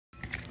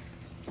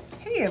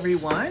Hey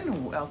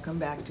everyone, welcome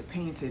back to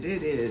Painted.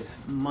 It is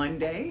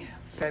Monday,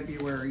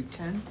 February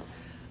 10th.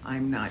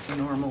 I'm not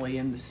normally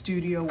in the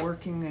studio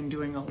working and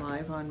doing a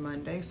live on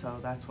Monday, so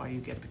that's why you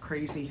get the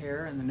crazy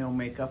hair and the no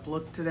makeup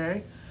look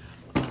today,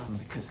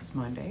 because it's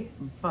Monday.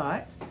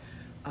 But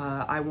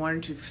I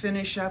wanted to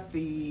finish up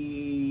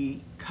the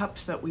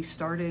cups that we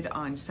started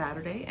on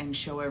Saturday and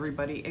show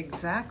everybody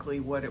exactly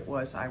what it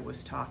was I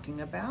was talking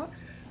about.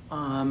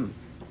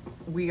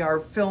 We are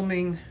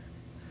filming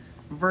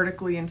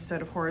vertically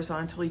instead of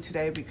horizontally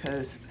today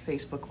because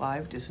Facebook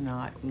Live does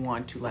not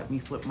want to let me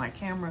flip my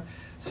camera.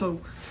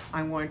 So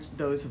I want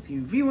those of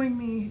you viewing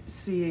me,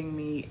 seeing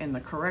me in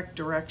the correct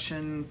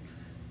direction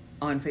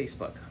on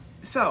Facebook.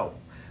 So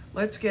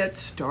let's get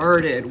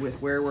started with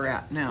where we're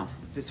at. Now,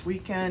 this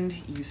weekend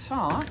you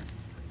saw,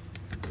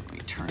 let me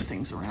turn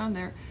things around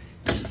there,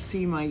 you can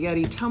see my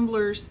Yeti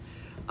tumblers.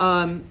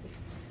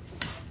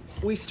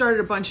 We started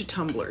a bunch of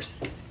tumblers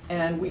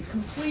and we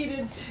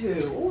completed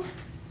two.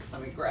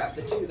 Let me grab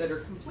the two that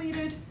are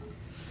completed.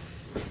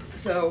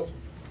 So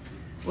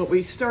what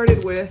we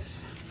started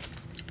with,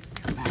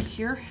 come back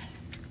here,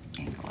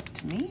 angle up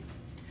to me.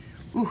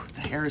 Ooh, the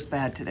hair is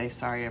bad today,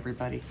 sorry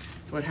everybody.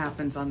 It's what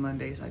happens on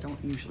Mondays. I don't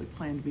usually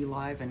plan to be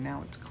live and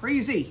now it's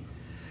crazy.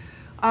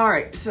 All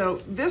right,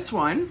 so this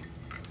one,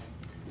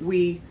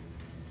 we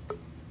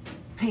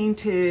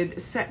painted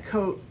Set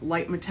Coat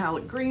light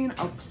metallic green,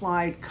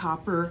 applied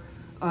copper,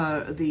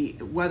 the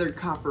weathered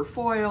copper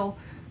foil,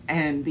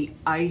 and the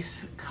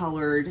ice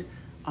colored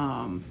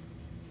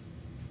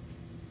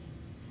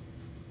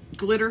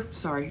glitter.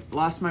 Sorry,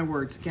 lost my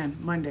words. Again,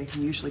 Monday,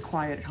 I'm usually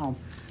quiet at home.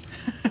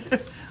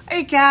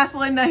 Hey,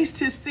 Kathleen, nice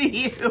to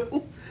see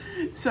you.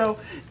 So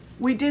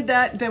we did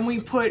that, then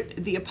we put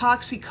the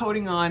epoxy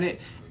coating on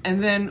it,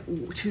 and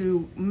then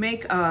to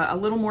make a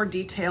little more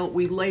detail,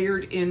 we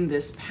layered in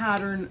this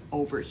pattern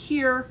over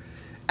here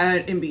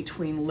and in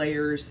between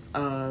layers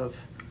of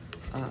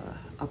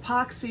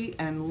epoxy,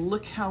 and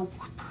look how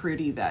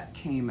pretty that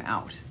came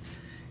out.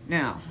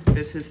 Now,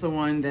 this is the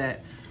one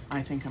that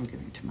I think I'm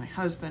giving to my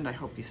husband. I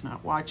hope he's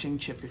not watching.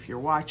 Chip, if you're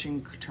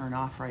watching, turn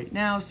off right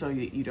now so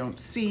that you don't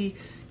see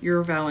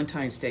your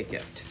Valentine's Day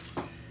gift.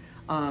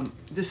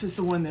 This is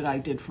the one that I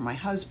did for my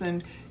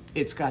husband.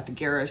 It's got the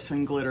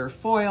Garrison glitter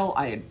foil.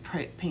 I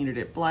had painted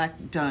it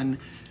black, done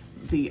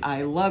the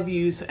I love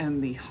yous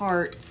and the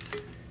hearts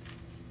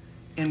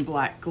in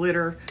black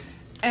glitter.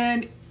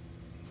 And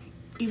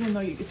even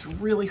though it's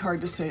really hard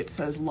to say, it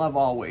says love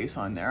always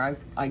on there.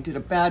 I did a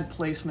bad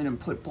placement and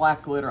put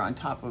black glitter on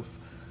top of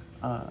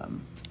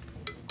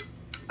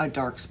a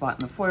dark spot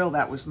in the foil.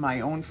 That was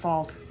my own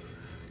fault.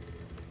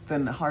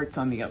 Then the hearts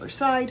on the other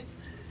side.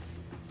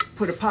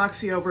 Put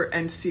epoxy over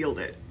and sealed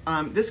it.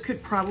 This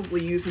could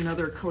probably use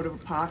another coat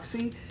of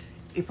epoxy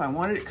if I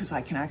wanted it, because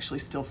I can actually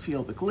still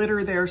feel the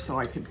glitter there, so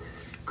I could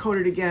coat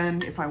it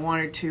again if I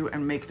wanted to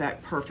and make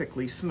that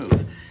perfectly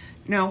smooth.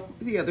 Now,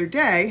 the other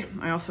day,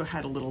 I also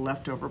had a little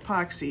leftover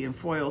epoxy and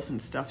foils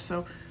and stuff,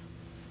 so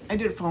I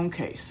did a phone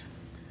case.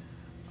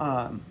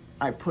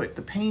 I put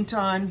the paint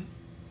on,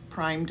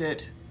 primed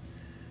it,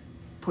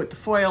 put the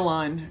foil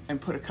on, and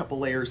put a couple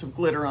layers of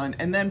glitter on,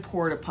 and then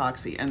poured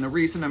epoxy. And the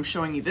reason I'm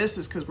showing you this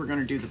is because we're going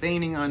to do the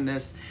veining on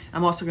this.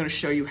 I'm also going to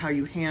show you how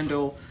you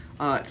handle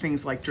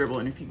things like dribble.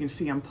 And if you can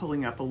see, I'm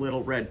pulling up a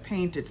little red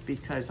paint. It's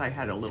because I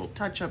had a little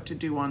touch-up to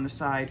do on the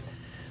side.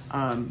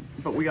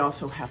 But we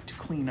also have to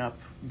clean up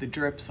the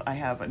drips. I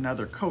have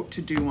another coat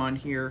to do on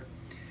here.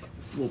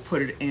 We'll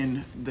put it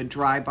in the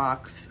dry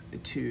box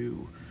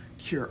to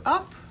cure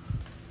up.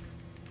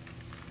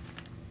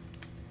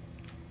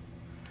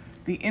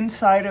 The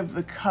inside of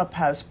the cup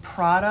has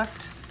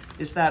product.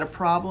 Is that a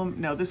problem?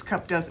 No, this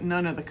cup doesn't.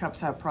 None of the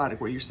cups have product.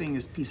 What you're seeing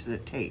is pieces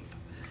of tape.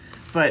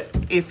 But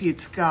if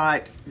it's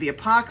got the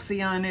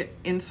epoxy on it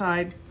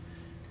inside,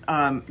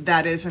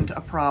 that isn't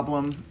a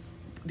problem.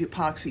 The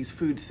epoxy's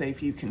food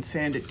safe. You can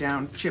sand it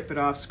down, chip it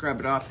off, scrub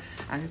it off,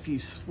 and if you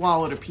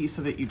swallowed a piece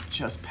of it, you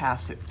just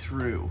pass it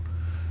through.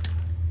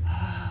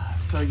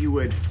 So you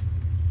would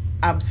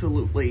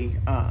absolutely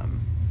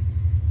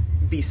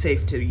be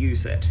safe to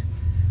use it.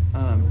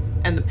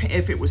 And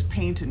if it was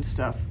paint and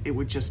stuff, it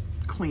would just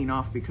clean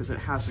off because it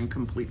hasn't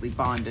completely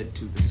bonded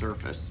to the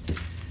surface.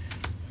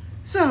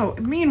 So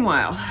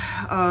meanwhile,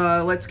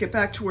 let's get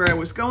back to where I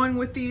was going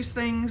with these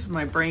things.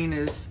 My brain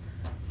is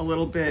a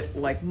little bit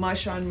like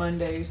mush on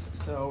Mondays,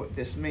 so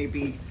this may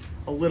be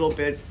a little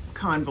bit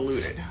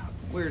convoluted.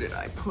 Where did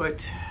I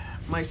put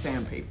my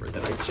sandpaper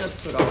that I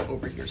just put all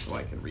over here so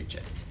I can reach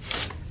it?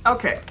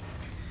 Okay,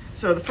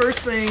 so the first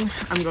thing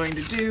I'm going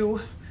to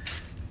do,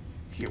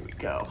 here we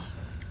go.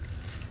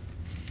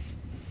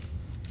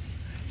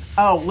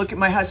 Oh, look at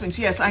my husband's.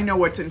 Yes, I know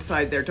what's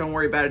inside there. Don't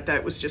worry about it.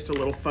 That was just a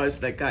little fuzz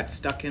that got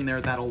stuck in there.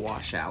 That'll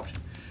wash out.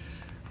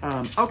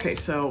 Okay,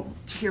 so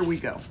here we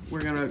go.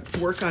 We're gonna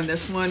work on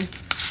this one.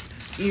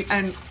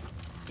 And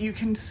you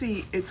can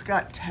see it's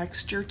got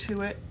texture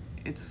to it.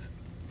 It's,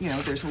 you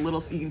know, there's a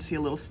little, you can see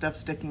a little stuff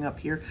sticking up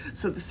here.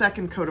 So the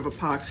second coat of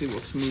epoxy will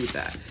smooth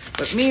that.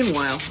 But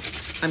meanwhile,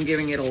 I'm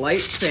giving it a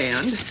light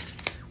sand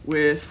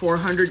with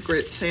 400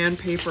 grit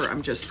sandpaper.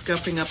 I'm just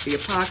scuffing up the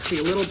epoxy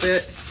a little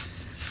bit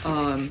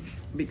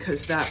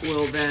because that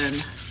will then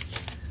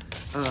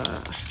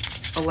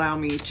allow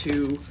me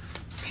to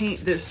paint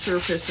this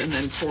surface and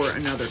then pour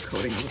another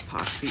coating of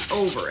epoxy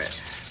over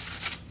it.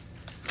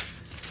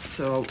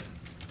 So,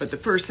 but the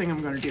first thing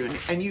I'm going to do,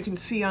 and you can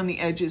see on the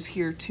edges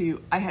here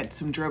too, I had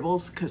some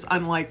dribbles because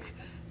unlike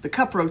the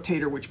cup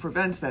rotator, which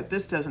prevents that,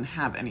 this doesn't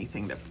have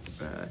anything that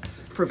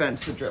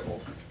prevents the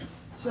dribbles.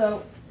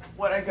 So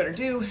what I'm going to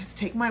do is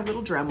take my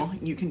little Dremel.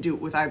 You can do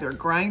it with either a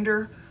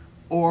grinder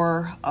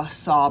or a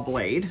saw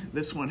blade.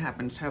 This one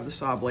happens to have the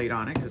saw blade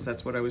on it because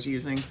that's what I was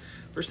using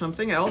for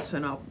something else,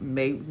 and I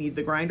may need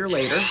the grinder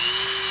later.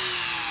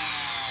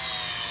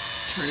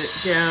 Turn it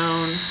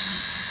down.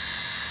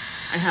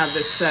 I have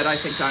this set, I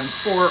think, on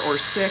 4 or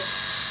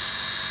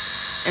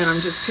 6, and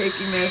I'm just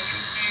taking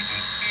this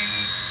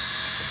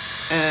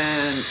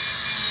and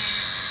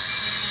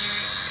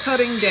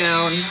cutting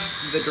down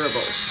the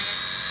dribbles.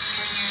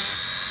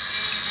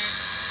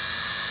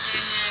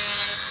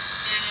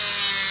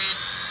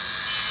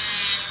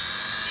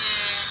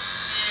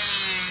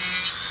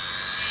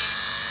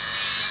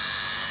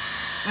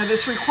 Now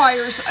this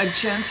requires a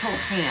gentle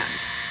hand.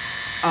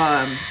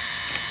 Let me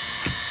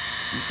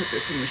put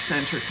this in the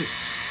center because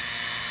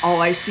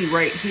all I see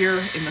right here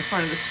in the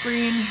front of the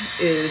screen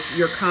is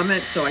your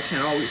comments, so I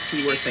can't always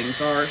see where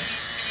things are.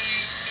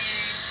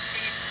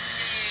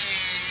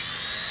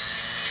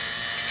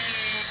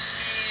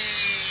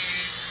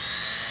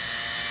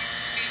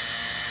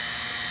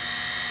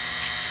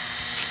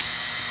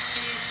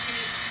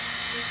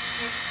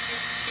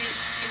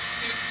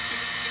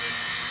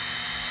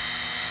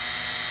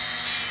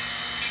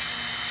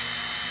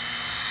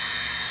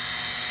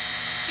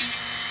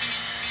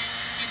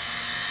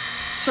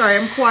 Sorry,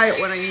 I'm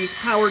quiet when I use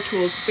power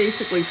tools,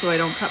 basically so I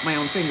don't cut my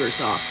own fingers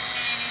off.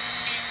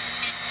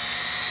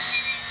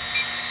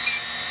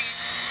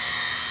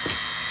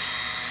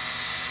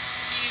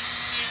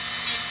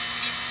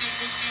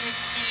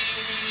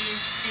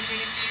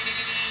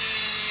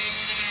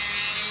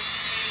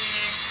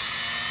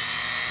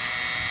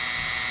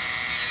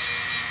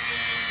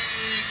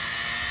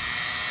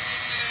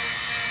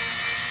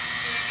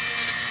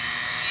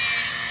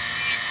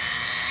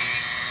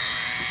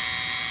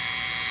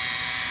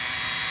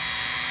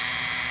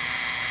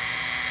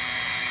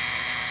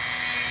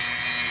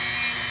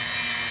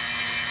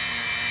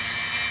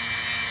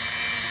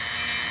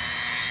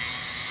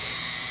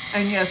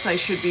 And yes, I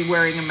should be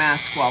wearing a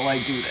mask while I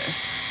do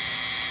this.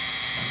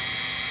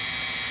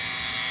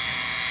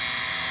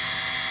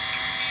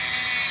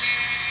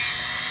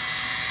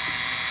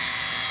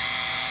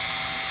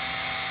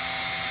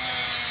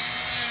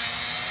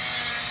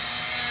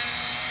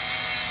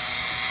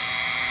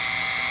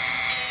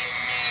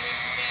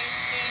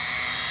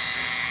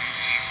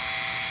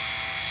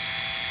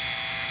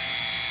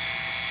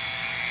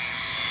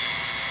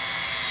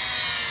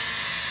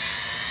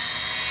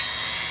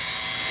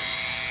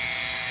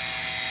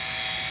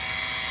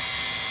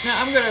 Now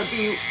I'm going to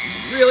be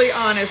really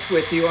honest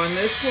with you on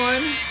this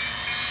one.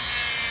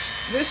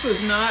 This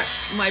was not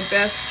my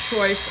best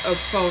choice of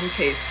phone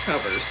case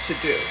covers to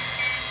do.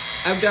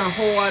 I've done a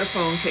whole lot of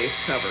phone case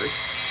covers,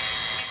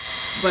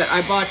 but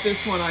I bought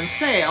this one on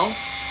sale.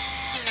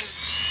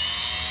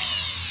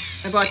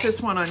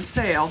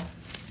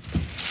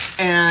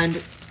 And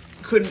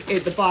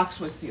the box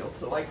was sealed,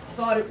 so I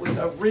thought it was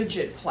a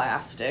rigid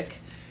plastic,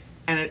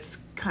 and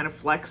it's kind of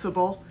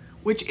flexible,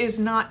 which is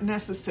not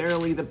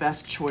necessarily the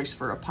best choice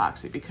for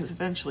epoxy because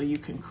eventually you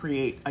can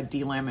create a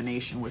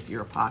delamination with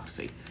your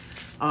epoxy.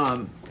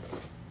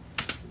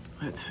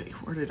 Let's see,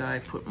 where did I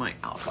put my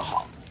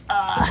alcohol?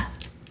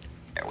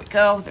 There we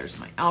go, there's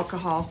my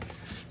alcohol.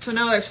 So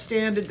now I've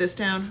sanded this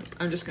down,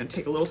 I'm just gonna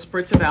take a little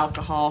spritz of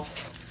alcohol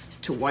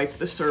to wipe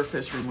the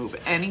surface,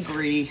 remove any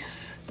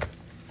grease.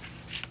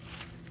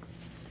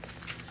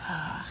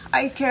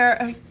 Hi,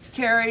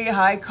 Carrie,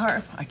 hi,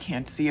 Carp. I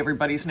can't see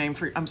everybody's name.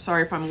 I'm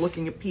sorry if I'm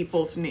looking at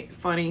people's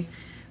funny.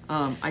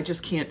 I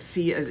just can't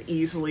see as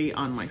easily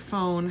on my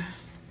phone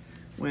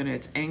when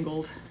it's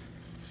angled.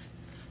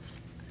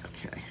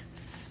 Okay.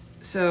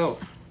 So,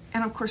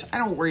 and of course, I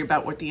don't worry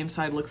about what the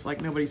inside looks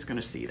like. Nobody's going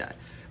to see that.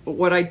 But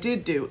what I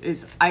did do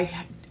is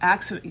I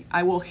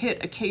will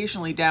hit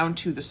occasionally down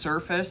to the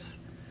surface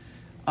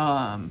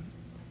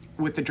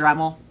with the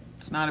Dremel.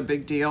 It's not a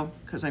big deal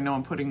because I know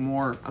I'm putting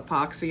more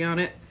epoxy on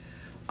it.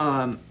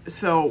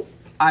 So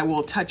I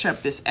will touch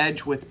up this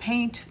edge with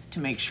paint to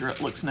make sure it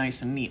looks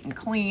nice and neat and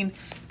clean.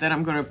 Then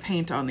I'm going to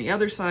paint on the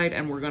other side,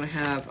 and we're going to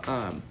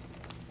have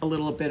a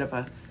little bit of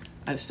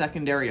a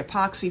secondary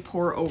epoxy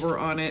pour over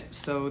on it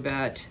so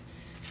that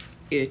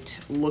it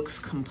looks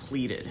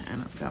completed.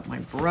 And I've got my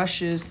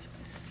brushes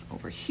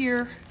over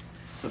here.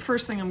 So the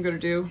first thing I'm going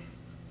to do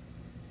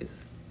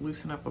is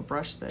loosen up a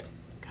brush that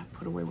got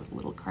put away with a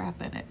little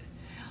crap in it.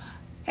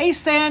 Hey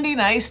Sandy,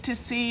 nice to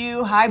see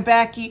you. Hi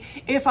Becky.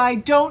 If I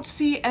don't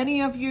see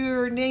any of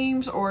your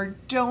names or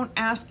don't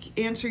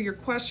answer your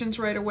questions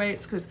right away,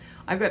 it's because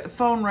I've got the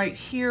phone right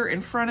here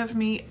in front of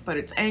me, but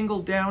it's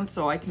angled down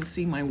so I can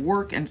see my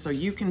work and so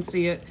you can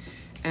see it,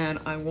 and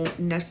I won't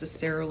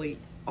necessarily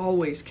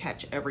always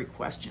catch every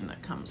question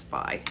that comes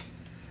by.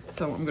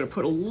 So I'm going to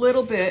put a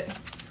little bit,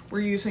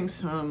 we're using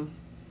some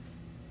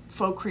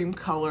faux cream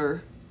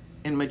color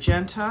in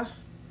magenta,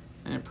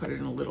 and I put it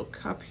in a little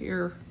cup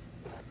here.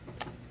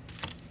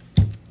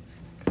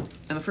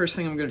 And the first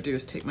thing I'm going to do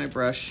is take my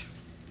brush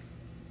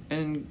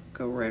and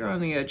go right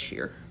on the edge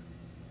here,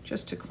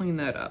 just to clean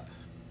that up.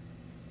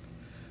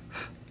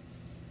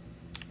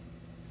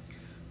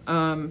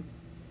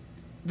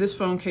 This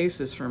phone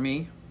case is for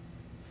me.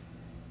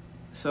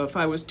 So if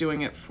I was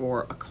doing it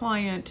for a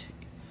client,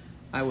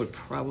 I would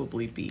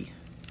probably be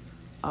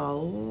a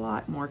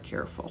lot more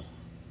careful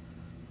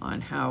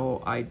on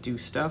how I do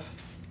stuff.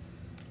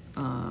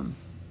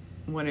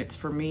 When it's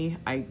for me,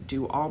 I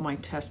do all my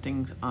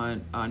testings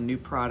on new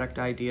product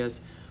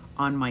ideas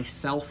on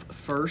myself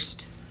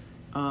first,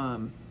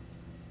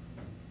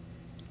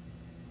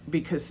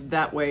 because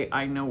that way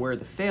I know where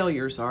the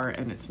failures are,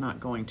 and it's not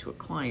going to a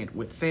client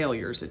with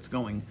failures, it's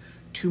going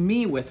to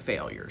me with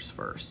failures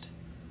first.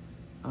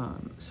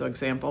 So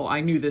example,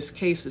 I knew this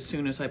case as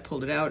soon as I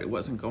pulled it out, it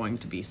wasn't going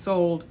to be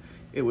sold.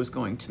 It was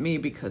going to me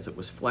because it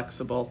was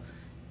flexible,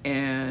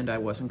 and I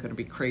wasn't going to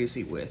be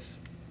crazy with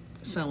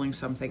selling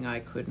something I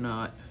could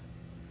not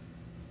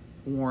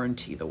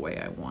warranty the way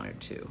I wanted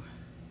to.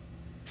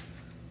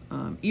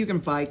 You can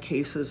buy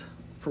cases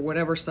for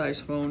whatever size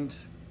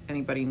phones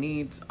anybody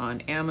needs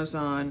on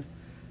Amazon.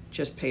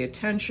 Just pay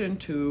attention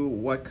to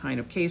what kind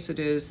of case it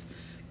is.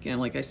 Again,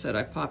 like I said,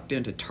 I popped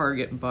into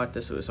Target and bought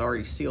this. It was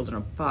already sealed in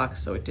a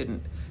box, so it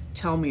didn't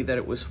tell me that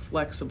it was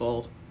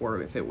flexible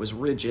or if it was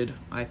rigid.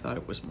 I thought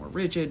it was more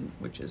rigid,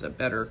 which is a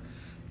better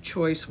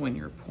choice when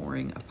you're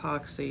pouring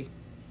epoxy.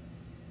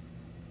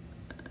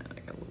 I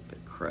got a little bit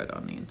of crud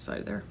on the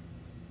inside there.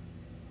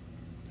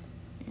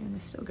 And I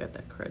still got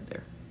that crud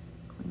there.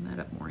 Clean that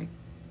up, Maury.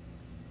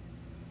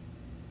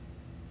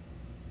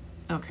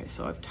 Okay,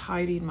 so I've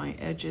tidied my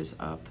edges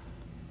up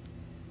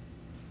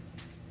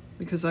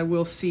because I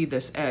will see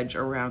this edge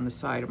around the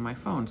side of my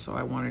phone, so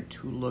I want it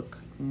to look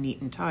neat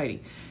and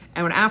tidy.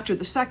 And when after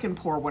the second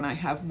pour, when I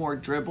have more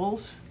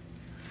dribbles,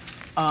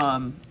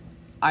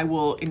 I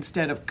will,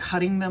 instead of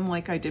cutting them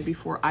like I did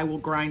before, I will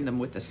grind them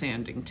with a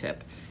sanding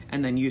tip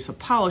and then use a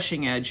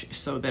polishing edge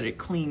so that it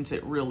cleans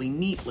it really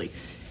neatly,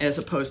 as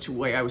opposed to the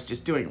way I was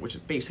just doing it, which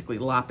is basically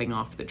lopping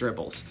off the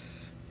dribbles.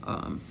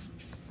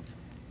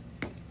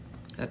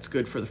 That's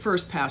good for the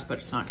first pass, but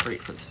it's not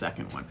great for the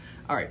second one.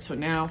 All right, so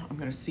now I'm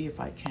gonna see if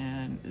I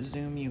can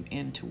zoom you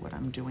into what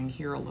I'm doing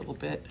here a little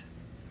bit.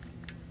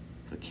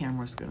 The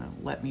camera's gonna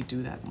let me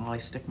do that while I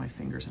stick my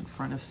fingers in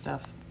front of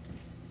stuff.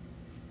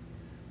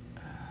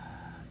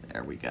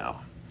 There we go.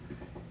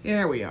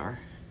 Here we are.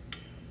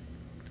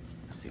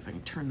 Let's see if I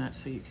can turn that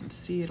so you can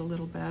see it a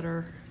little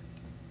better.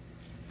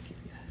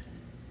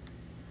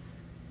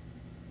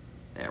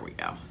 There we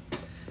go.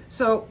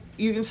 So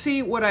you can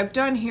see what I've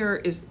done here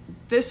is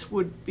this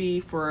would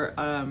be for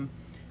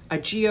a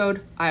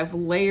geode. I've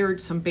layered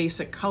some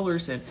basic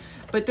colors in,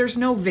 but there's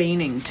no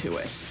veining to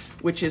it,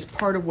 which is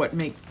part of what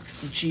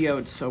makes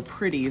geodes so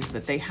pretty, is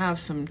that they have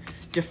some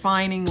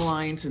defining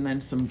lines and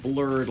then some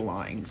blurred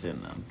lines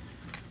in them.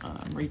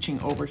 I'm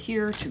reaching over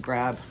here to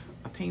grab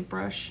a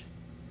paintbrush.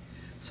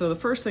 So the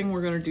first thing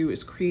we're going to do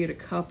is create a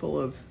couple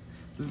of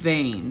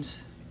veins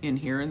in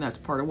here, and that's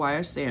part of why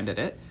I sanded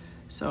it.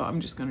 So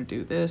I'm just going to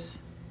do this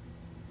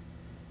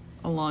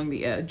along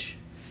the edge.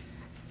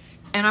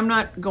 And I'm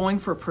not going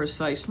for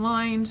precise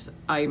lines.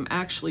 I'm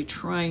actually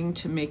trying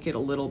to make it a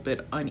little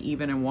bit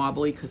uneven and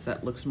wobbly because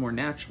that looks more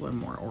natural and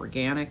more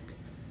organic.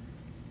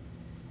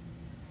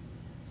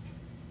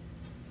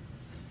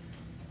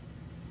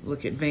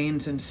 Look at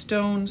veins and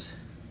stones.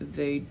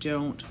 They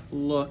don't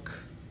look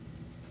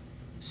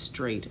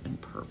straight and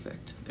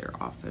perfect. They're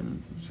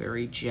often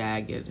very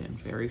jagged and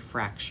very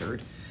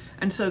fractured.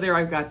 And so there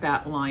I've got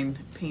that line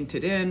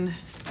painted in.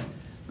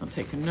 I'll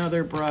take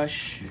another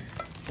brush.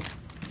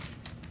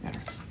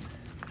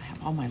 I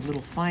have all my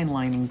little fine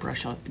lining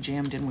brush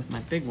jammed in with my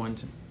big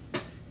ones.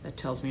 That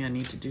tells me I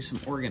need to do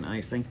some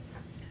organizing.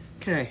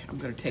 Okay, I'm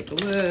gonna take a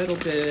little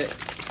bit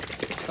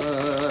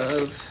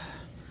of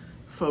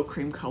faux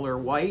cream color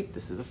white.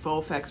 This is a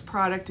Faux Effects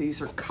product.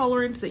 These are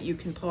colorants that you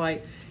can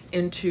apply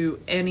into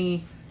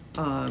any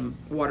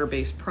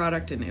water-based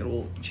product and it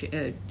will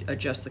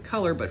adjust the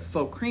color, but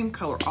faux cream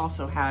color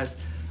also has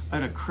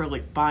an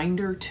acrylic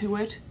binder to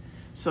it,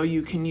 so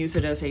you can use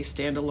it as a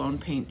standalone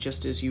paint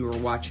just as you were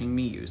watching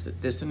me use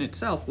it. This in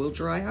itself will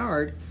dry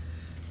hard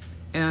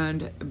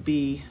and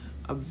be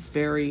a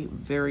very,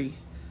 very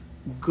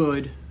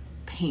good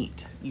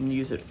paint. You can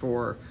use it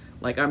for,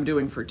 like I'm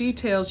doing for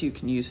details, you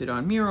can use it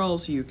on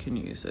murals, you can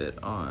use it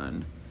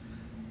on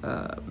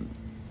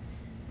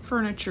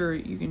furniture,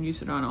 you can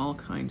use it on all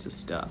kinds of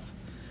stuff.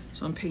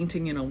 So I'm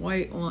painting in a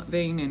white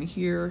vein in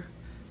here,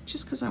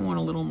 just because I want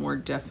a little more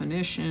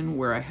definition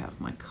where I have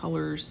my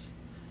colors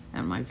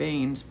and my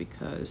veins,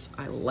 because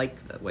I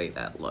like the way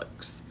that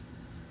looks.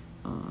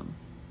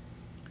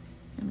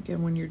 And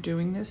again, when you're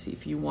doing this,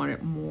 if you want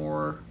it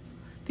more,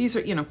 these are,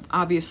 you know,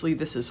 obviously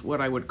this is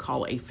what I would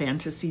call a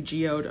fantasy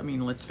geode. I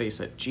mean, let's face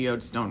it,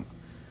 geodes don't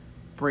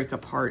break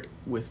apart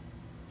with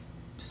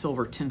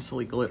silver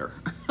tinsely glitter.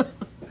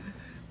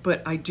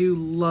 But I do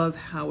love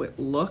how it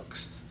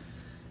looks.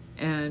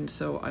 And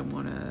so I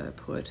want to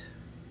put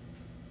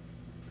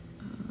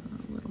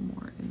a little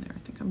more in there. I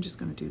think I'm just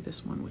going to do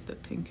this one with the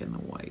pink and the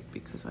white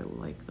because I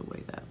like the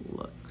way that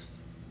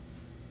looks.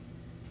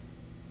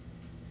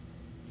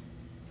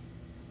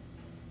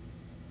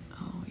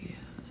 Oh yeah,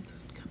 that's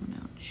coming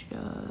out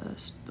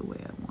just the way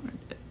I wanted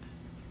it.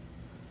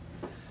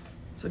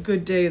 It's a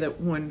good day that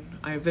when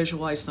I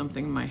visualize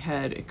something in my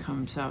head, it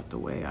comes out the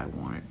way I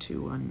want it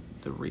to on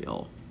the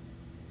reel.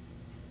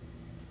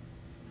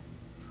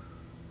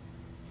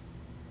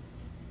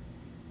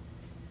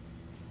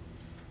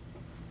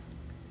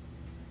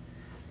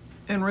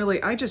 And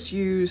really, I just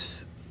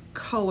use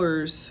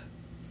colors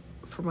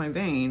for my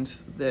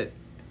veins that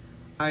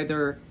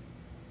either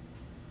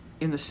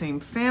in the same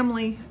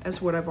family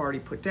as what I've already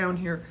put down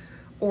here,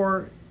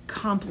 or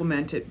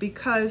complement it,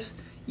 because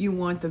you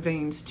want the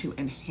veins to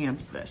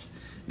enhance this.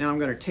 Now I'm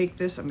going to take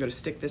this, I'm going to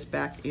stick this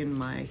back in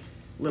my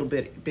little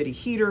bitty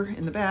heater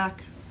in the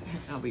back.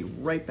 I'll be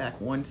right back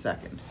 1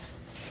 second.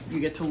 You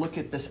get to look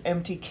at this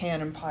empty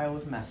can and pile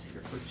of mess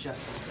here for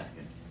just a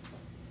second.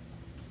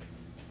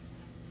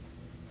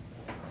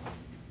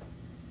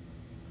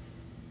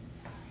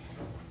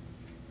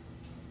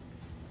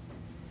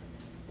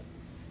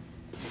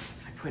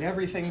 Put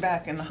everything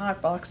back in the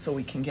hot box so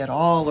we can get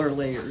all our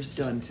layers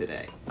done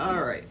today.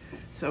 All right,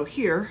 so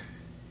here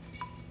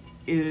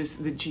is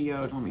the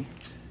geode. Let me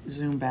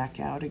zoom back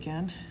out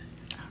again.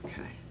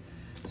 Okay,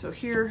 so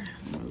here,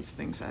 move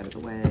things out of the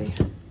way.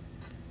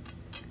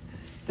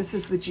 This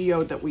is the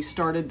geode that we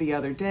started the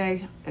other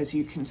day. As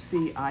you can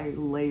see, I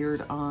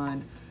layered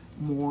on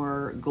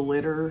more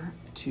glitter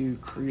to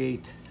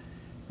create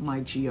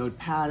my geode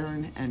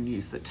pattern and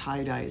use the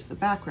tie-dye as the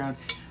background.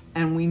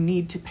 And we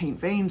need to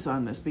paint veins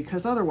on this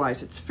because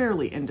otherwise it's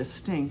fairly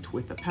indistinct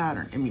with the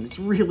pattern. I mean, it's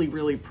really,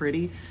 really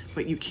pretty,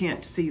 but you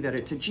can't see that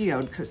it's a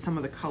geode because some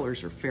of the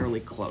colors are fairly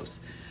close.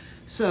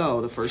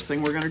 So the first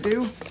thing we're gonna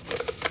do,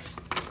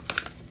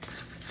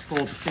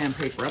 fold the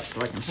sandpaper up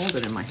so I can hold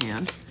it in my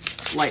hand,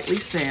 lightly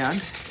sand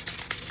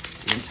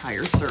the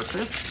entire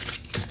surface.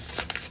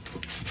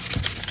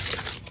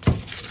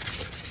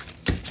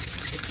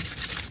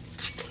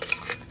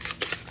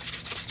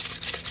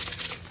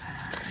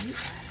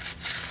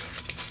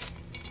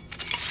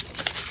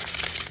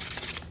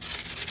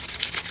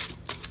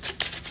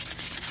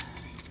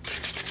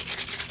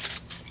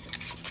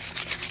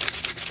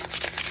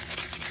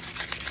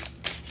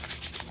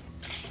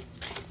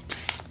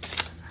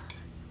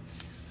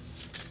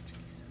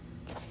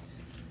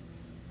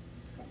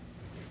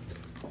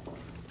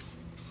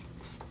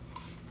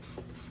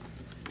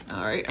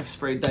 All right, I've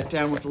sprayed that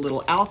down with a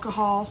little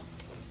alcohol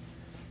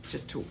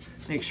just to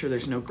make sure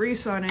there's no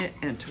grease on it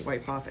and to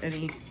wipe off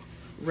any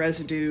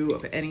residue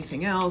of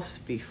anything else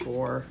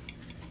before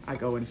I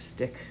go and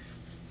stick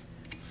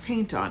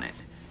paint on it.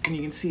 And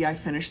you can see I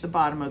finished the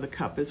bottom of the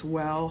cup as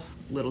well.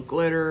 Little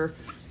glitter,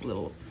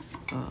 little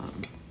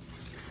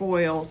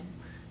foil,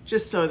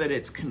 just so that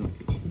it's,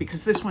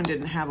 because this one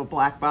didn't have a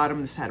black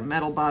bottom, this had a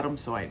metal bottom,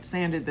 so I had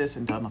sanded this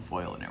and done the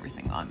foil and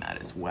everything on that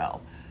as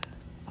well.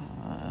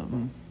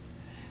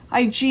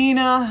 Hi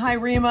Gina, hi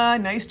Rima,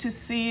 nice to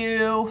see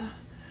you.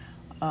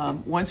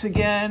 Once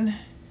again,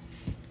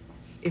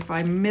 if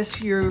I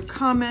miss your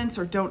comments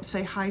or don't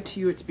say hi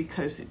to you, it's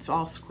because it's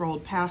all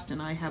scrolled past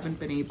and I haven't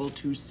been able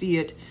to see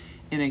it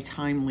in a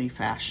timely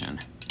fashion.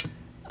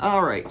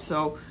 All right,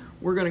 so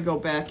we're gonna go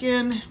back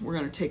in, we're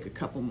gonna take a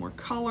couple more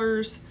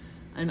colors,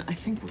 and I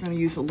think we're gonna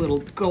use a little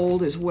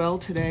gold as well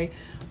today.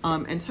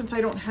 And since I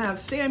don't have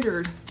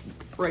standard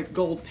bright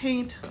gold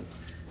paint,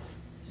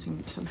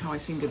 somehow I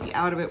seem to be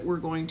out of it, we're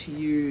going to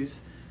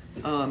use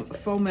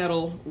Faux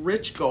Metal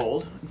Rich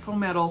Gold. And Faux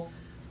Metal,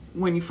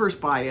 when you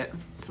first buy it,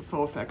 it's a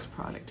Faux Effects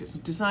product. It's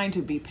designed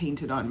to be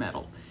painted on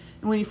metal.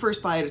 And when you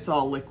first buy it, it's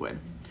all liquid.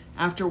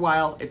 After a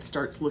while, it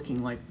starts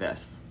looking like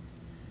this.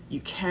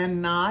 You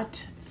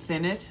cannot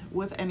thin it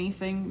with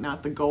anything,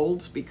 not the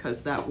golds,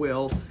 because that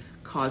will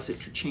cause it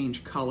to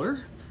change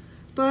color.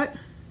 But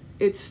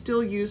it's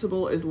still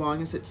usable as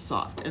long as it's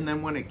soft. And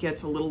then when it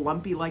gets a little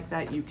lumpy like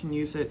that, you can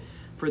use it.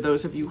 For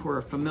those of you who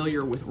are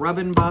familiar with Rub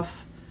and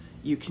Buff,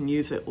 you can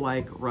use it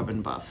like Rub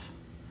and Buff.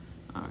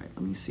 All right,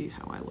 let me see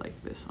how I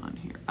like this on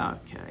here.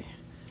 Okay,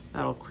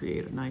 that'll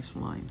create a nice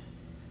line.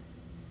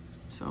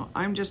 So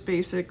I'm just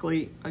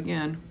basically,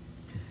 again,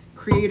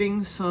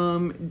 creating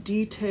some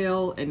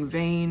detail and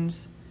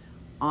veins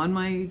on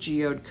my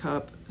geode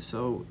cup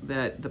so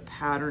that the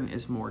pattern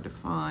is more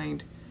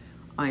defined.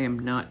 I am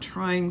not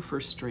trying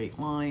for straight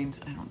lines.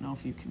 I don't know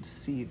if you can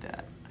see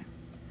that.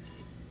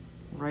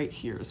 Right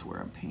here is where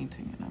I'm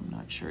painting, and I'm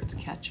not sure it's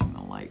catching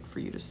the light for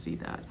you to see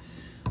that.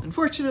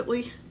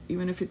 Unfortunately,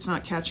 even if it's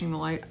not catching the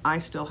light, I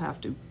still have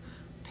to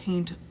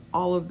paint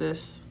all of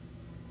this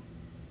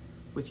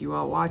with you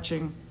all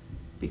watching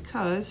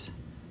because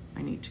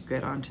I need to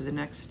get on to the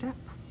next step.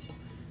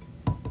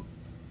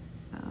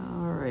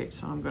 All right,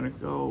 so I'm gonna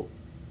go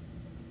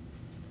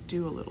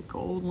do a little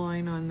gold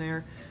line on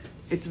there.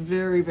 It's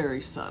very,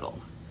 very subtle.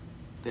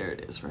 There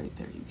it is right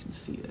there, you can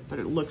see it, but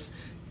it looks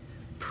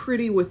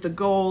pretty with the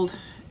gold,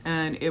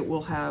 and it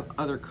will have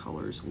other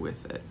colors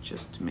with it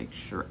just to make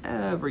sure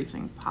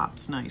everything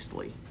pops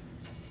nicely.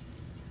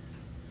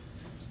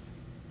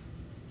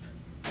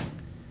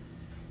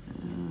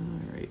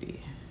 Alrighty.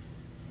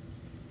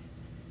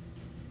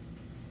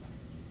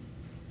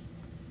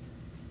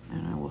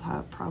 And I will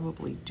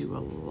probably do a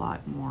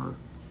lot more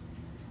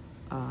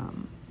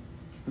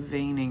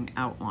veining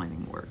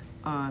outlining work.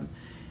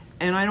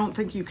 And I don't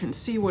think you can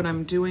see what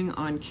I'm doing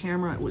on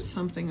camera. It was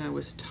something I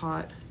was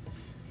taught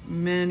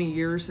many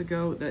years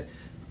ago that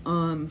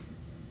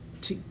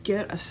to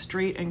get a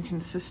straight and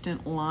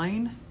consistent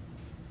line,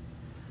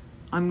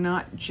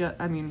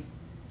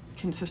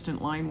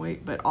 consistent line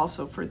weight, but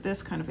also for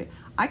this kind of thing,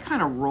 I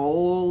kind of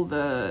roll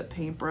the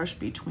paintbrush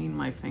between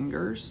my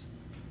fingers.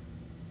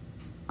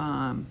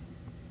 I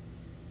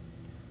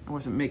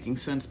wasn't making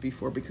sense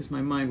before because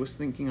my mind was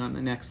thinking on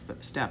the next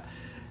step.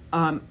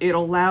 It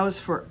allows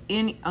for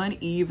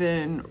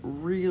uneven,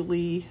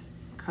 really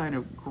kind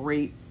of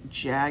great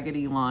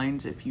jaggedy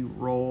lines if you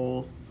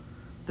roll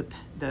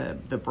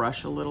the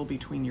brush a little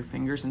between your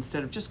fingers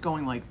instead of just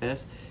going like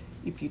this.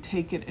 If you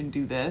take it and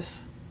do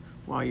this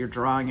while you're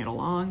drawing it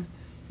along,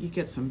 you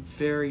get some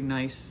very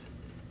nice,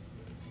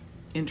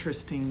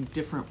 interesting,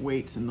 different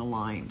weights in the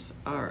lines.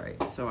 All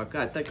right, so I've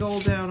got the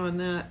gold down on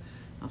that.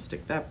 I'll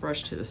stick that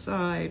brush to the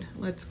side.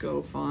 Let's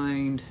go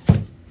find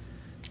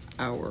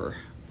our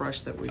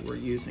brush that we were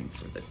using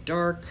for the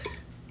dark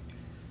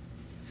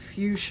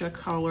fuchsia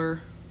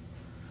color.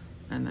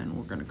 And then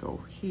we're gonna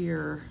go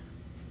here.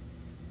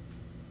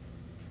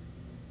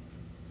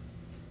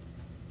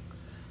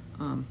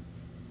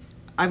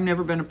 I've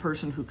never been a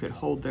person who could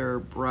hold their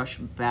brush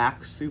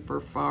back super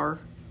far.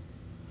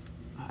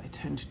 I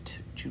tend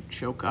to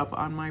choke up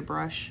on my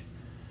brush.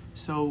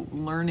 So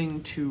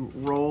learning to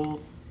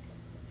roll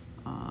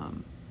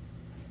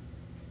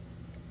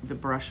the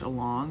brush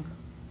along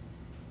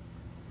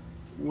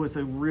was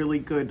a really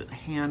good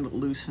hand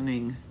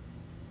loosening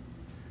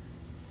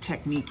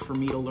technique for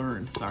me to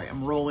learn. Sorry,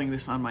 I'm rolling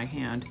this on my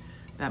hand.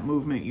 That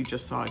movement you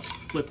just saw just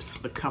flips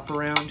the cup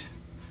around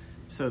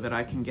so that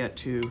I can get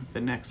to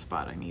the next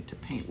spot I need to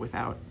paint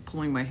without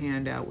pulling my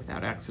hand out,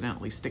 without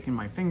accidentally sticking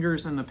my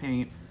fingers in the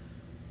paint,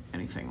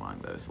 anything along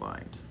those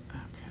lines. Okay.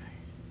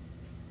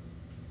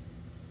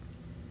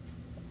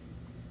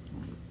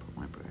 I'm gonna put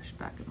my brush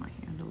back in my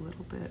hand a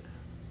little bit.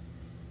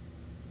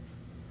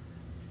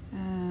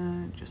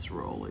 And just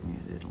rolling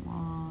it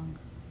along.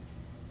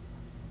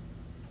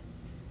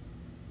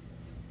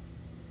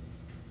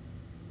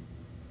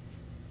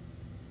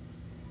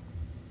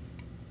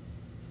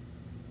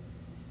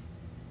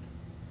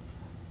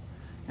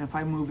 And if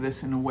I move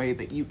this in a way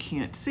that you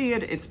can't see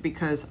it, it's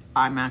because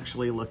I'm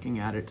actually looking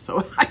at it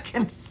so I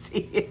can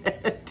see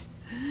it.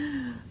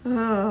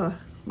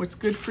 What's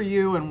good for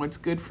you and what's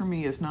good for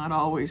me is not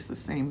always the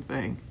same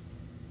thing.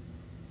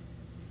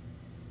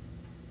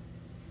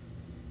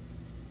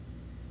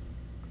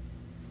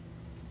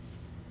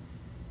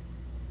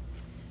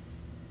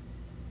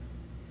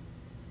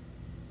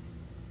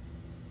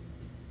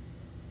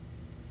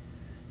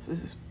 So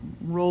this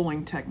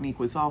rolling technique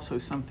was also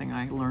something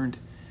I learned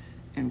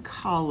in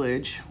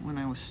college when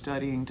I was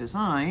studying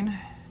design.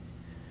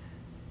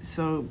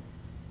 So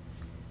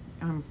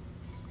I'm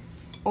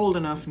old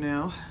enough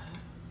now,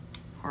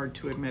 hard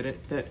to admit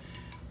it, that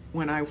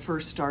when I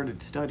first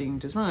started studying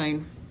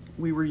design,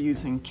 we were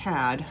using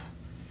CAD,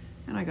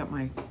 and I got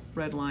my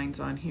red lines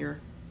on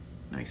here,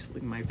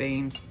 nicely my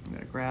veins. I'm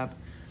gonna grab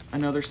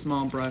another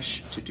small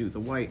brush to do the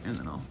white, and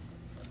then I'll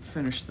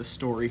finish the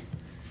story.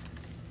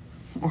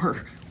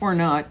 Or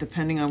not,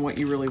 depending on what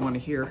you really want to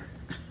hear.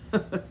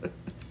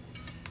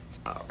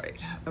 All right,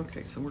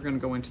 okay, so we're gonna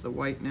go into the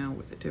white now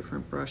with a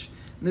different brush.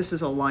 And this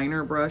is a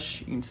liner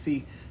brush. You can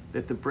see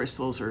that the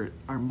bristles are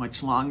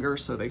much longer,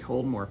 so they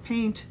hold more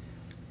paint,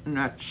 and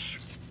that's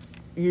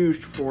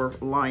used for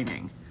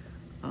lining.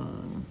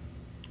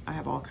 I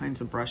have all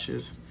kinds of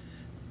brushes.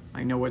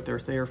 I know what they're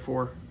there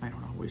for. I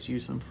don't always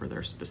use them for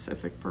their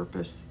specific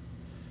purpose.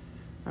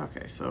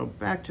 Okay, so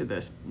back to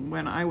this.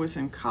 When I was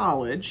in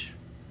college,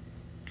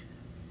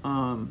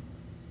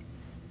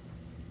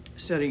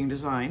 studying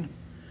design,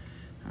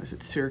 I was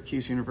at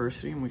Syracuse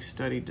University, and we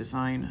studied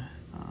design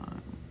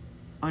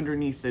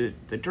underneath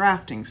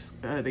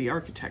the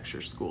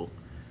architecture school.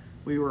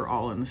 We were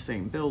all in the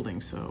same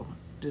building, so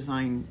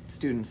design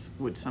students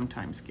would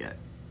sometimes get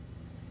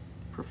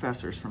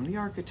professors from the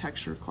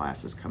architecture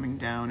classes coming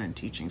down and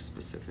teaching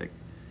specific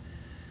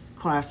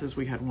classes.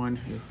 We had one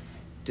who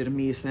did a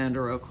Mies van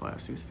der Rohe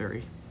class. He was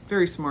very,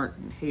 very smart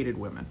and hated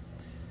women.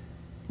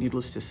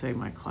 Needless to say,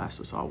 my class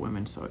was all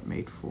women, so it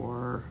made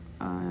for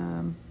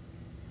an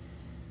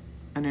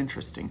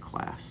interesting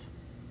class.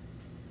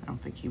 I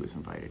don't think he was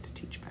invited to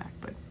teach back,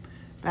 but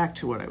back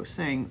to what I was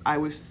saying. I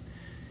was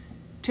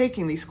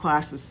taking these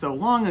classes so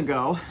long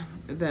ago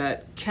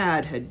that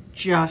CAD had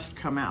just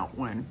come out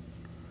when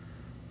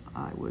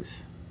I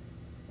was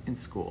in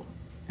school.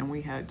 And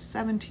we had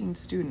 17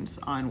 students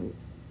on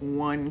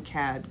one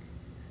CAD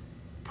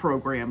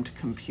programmed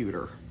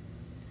computer.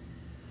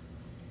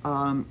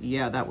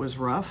 Yeah, that was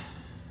rough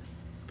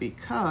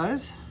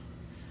because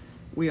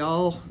the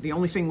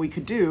only thing we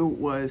could do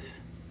was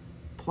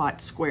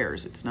plot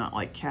squares. It's not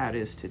like CAD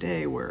is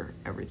today where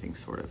everything's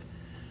sort of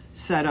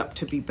set up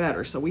to be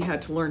better. So we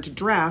had to learn to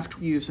draft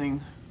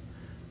using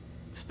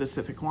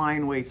specific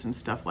line weights and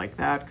stuff like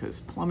that, because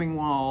plumbing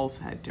walls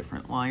had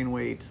different line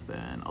weights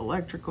than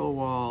electrical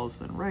walls,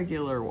 than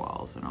regular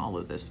walls, and all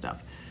of this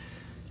stuff.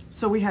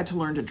 So we had to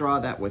learn to draw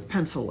that with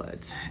pencil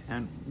leads,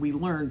 and we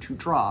learned to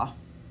draw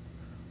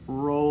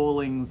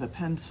rolling the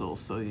pencil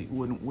so you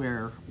wouldn't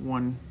wear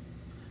one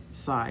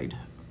side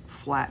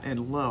flat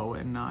and low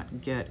and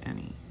not get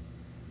any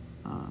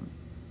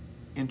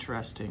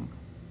interesting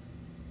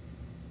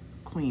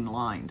clean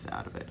lines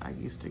out of it. I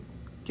used to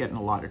get in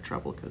a lot of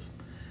trouble because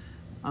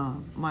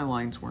my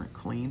lines weren't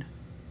clean.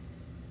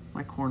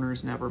 My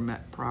corners never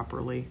met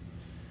properly.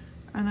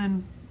 And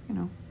then, you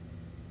know,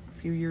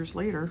 a few years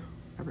later,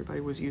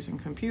 everybody was using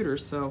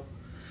computers, so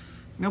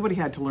nobody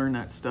had to learn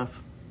that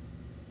stuff.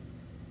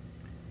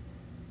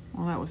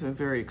 Well, that was a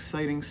very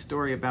exciting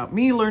story about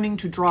me learning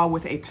to draw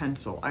with a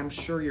pencil. I'm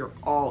sure you're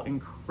all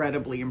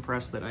incredibly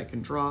impressed that I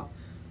can draw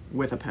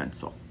with a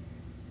pencil.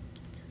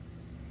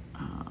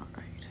 All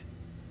right.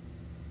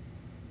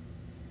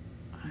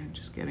 I'm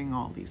just getting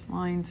all these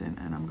lines in,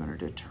 and I'm going to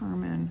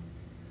determine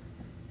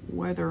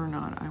whether or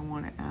not I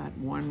want to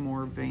add one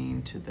more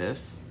vein to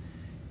this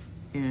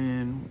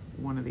in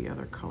one of the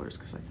other colors,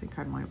 because I think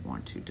I might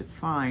want to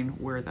define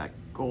where that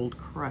gold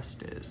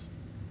crust is.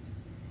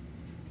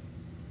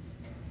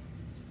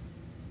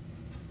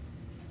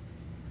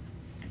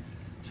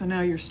 So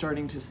now you're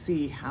starting to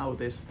see how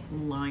this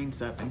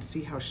lines up and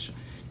see how,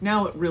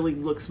 now it really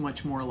looks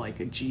much more like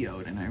a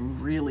geode, and I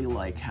really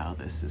like how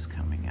this is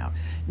coming out.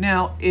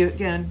 Now,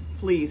 again,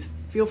 please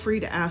feel free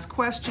to ask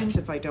questions.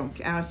 If I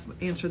don't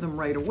answer them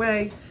right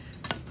away,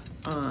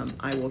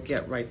 I will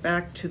get right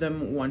back to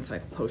them once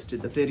I've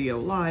posted the video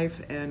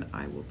live, and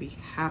I will be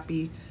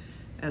happy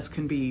as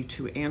can be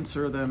to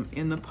answer them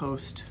in the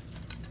post.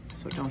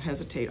 So don't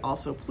hesitate.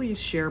 Also,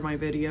 please share my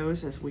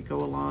videos as we go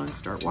along.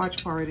 Start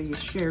watch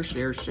parties,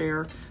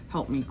 share,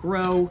 help me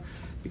grow,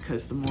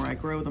 because the more I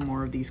grow, the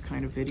more of these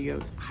kind of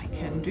videos I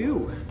can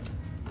do.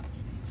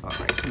 All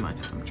right, come on.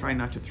 I'm trying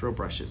not to throw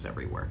brushes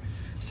everywhere.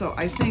 So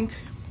I think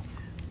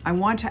I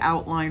want to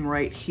outline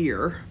right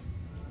here,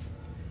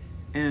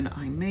 and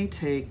I may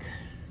take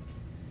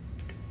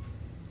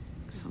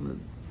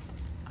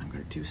I'm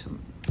gonna do some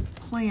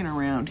playing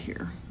around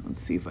here. Let's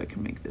see if I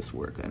can make this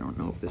work. I don't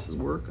know if this will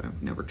work.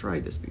 I've never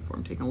tried this before.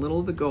 I'm taking a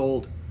little of the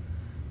gold,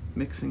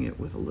 mixing it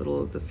with a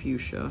little of the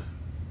fuchsia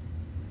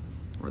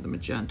or the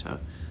magenta.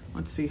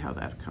 Let's see how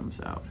that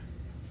comes out.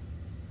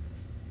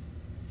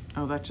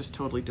 Oh, that just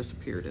totally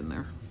disappeared in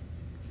there.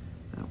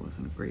 That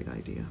wasn't a great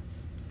idea.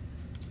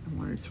 I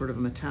wanted sort of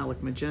a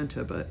metallic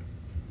magenta, but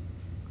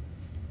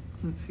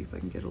let's see if I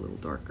can get a little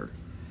darker.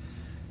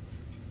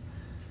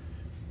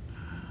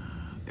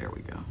 There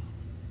we go.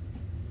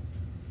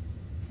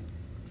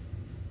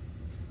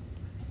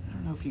 I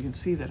don't know if you can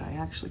see that I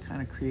actually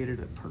kind of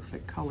created a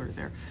perfect color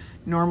there.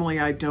 Normally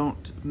I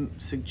don't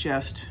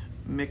suggest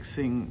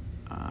mixing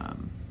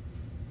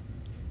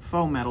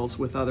faux metals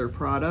with other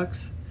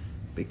products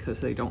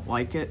because they don't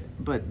like it,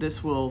 but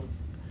this will,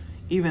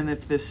 even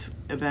if this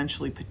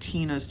eventually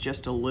patinas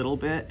just a little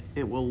bit,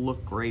 it will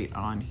look great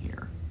on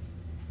here.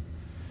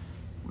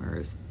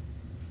 Whereas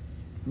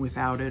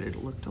without it,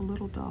 it looked a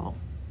little dull.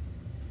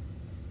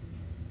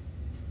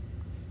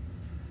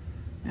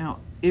 Now,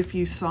 if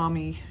you saw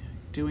me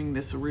doing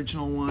this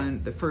original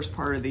one, the first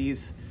part of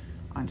these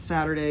on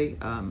Saturday,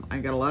 I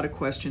got a lot of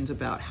questions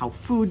about how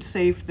food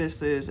safe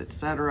this is,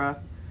 etc.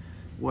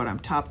 What I'm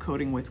top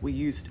coating with. We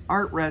used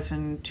art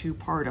resin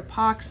 2-part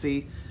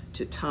epoxy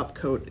to top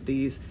coat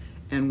these,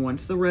 and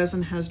once the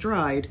resin has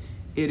dried,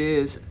 it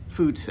is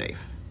food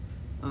safe.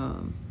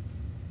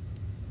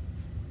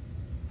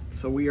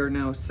 So we are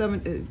now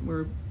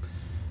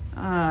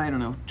I don't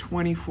know,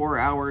 24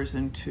 hours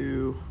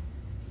into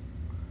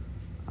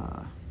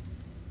a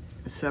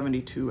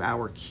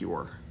 72-hour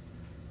cure.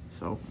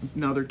 So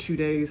another 2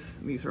 days,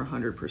 these are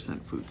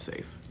 100% food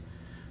safe.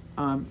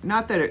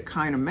 Not that it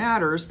kind of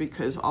matters,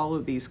 because all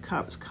of these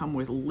cups come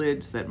with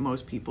lids that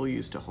most people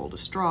use to hold a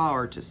straw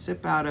or to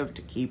sip out of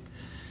to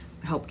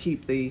help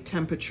keep the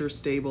temperature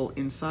stable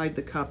inside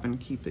the cup and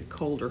keep it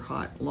cold or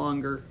hot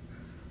longer.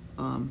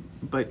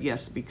 But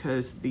yes,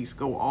 because these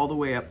go all the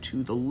way up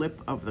to the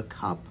lip of the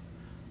cup,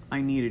 I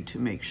needed to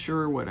make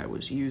sure what I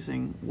was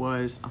using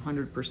was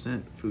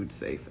 100% food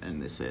safe, and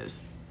this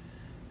is.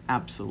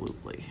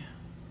 Absolutely.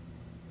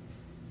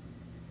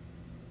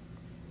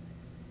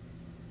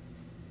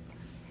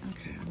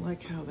 Okay, I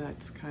like how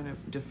that's kind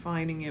of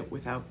defining it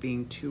without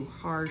being too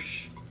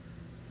harsh.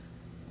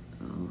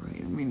 All right,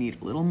 and we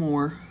need a little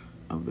more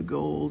of the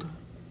gold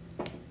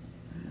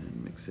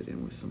and mix it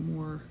in with some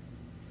more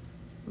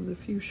of the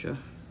fuchsia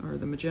or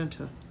the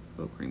magenta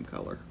faux cream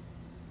color.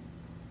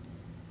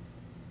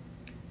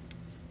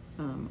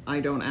 I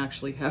don't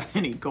actually have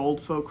any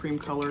gold faux cream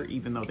color,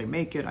 even though they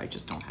make it. I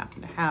just don't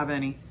happen to have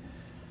any.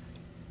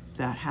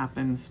 That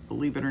happens,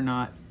 believe it or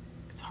not.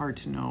 It's hard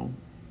to know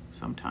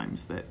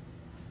sometimes that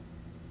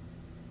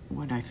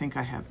when I think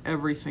I have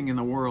everything in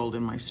the world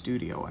in my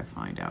studio, I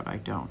find out I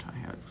don't. I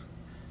have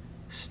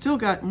still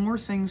got more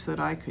things that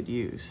I could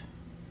use.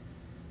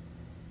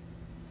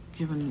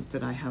 Given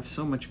that I have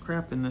so much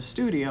crap in the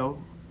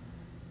studio,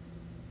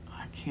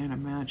 I can't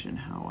imagine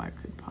how I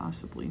could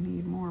possibly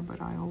need more,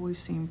 but I always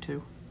seem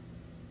to.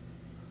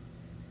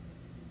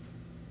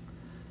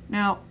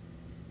 Now,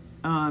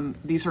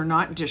 these are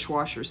not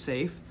dishwasher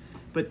safe,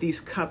 but these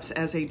cups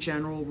as a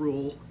general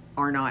rule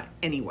are not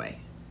anyway.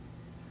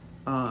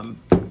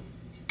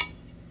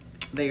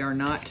 They are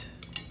not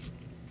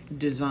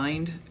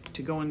designed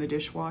to go in the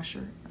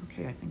dishwasher.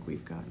 Okay, I think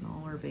we've gotten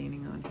all our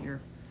veining on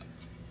here,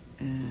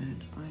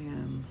 and I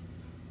am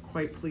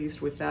quite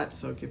pleased with that.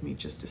 So give me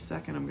just a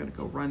second. I'm gonna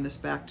go run this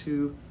back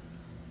to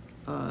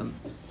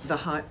the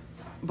hot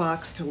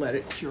box to let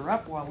it cure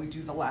up while we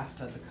do the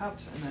last of the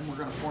cups, and then we're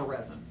gonna pour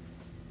resin.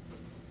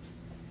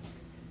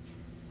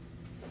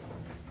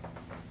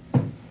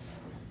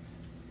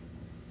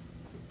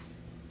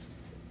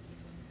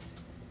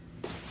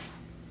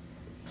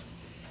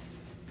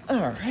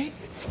 All right,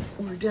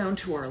 we're down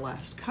to our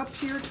last cup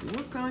here to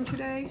work on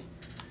today.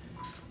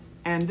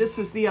 And this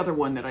is the other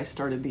one that I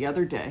started the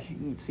other day. You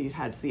can see it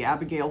has the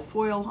Abigail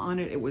foil on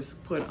it. It was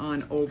put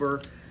on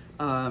over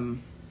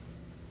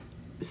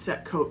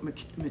set coat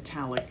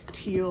metallic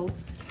teal,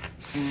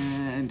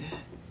 and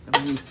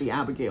I used the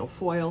Abigail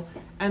foil.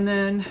 And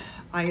then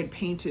I had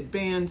painted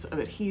bands of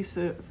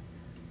adhesive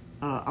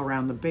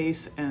around the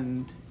base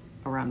and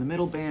around the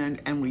middle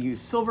band, and we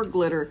used silver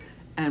glitter.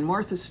 And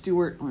Martha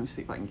Stewart, let me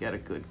see if I can get a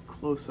good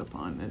close-up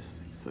on this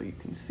so you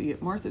can see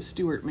it. Martha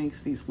Stewart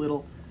makes these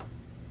little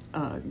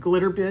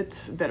glitter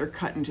bits that are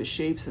cut into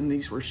shapes, and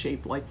these were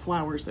shaped like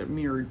flowers that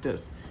mirrored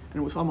this,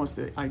 and it was almost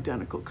the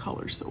identical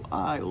color, so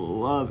I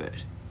love it.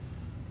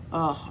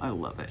 Oh, I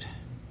love it.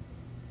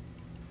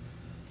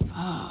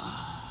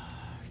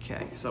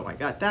 Okay, so I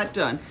got that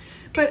done.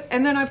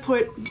 And then I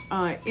put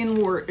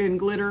in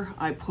glitter,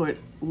 I put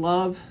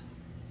love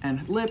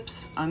and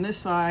lips on this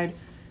side,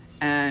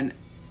 and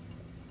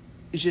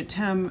Je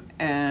t'aime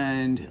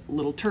and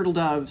little turtle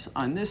doves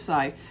on this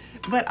side.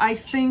 But I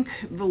think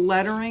the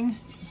lettering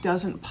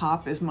doesn't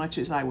pop as much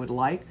as I would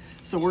like.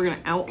 So we're gonna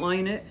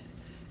outline it.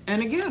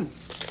 And again,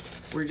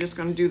 we're just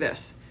gonna do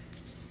this.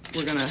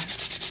 We're gonna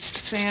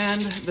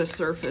sand the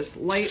surface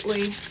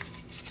lightly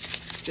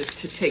just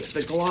to take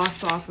the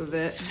gloss off of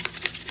it.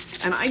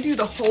 And I do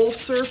the whole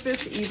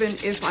surface even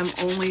if I'm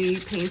only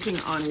painting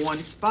on one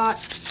spot,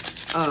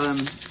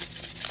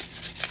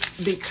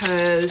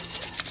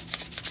 because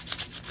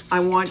I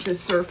want the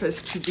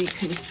surface to be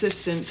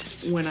consistent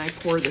when I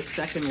pour the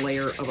second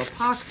layer of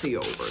epoxy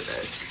over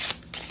this.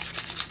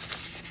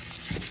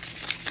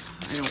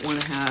 I don't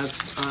want to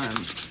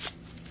have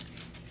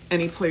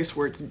any place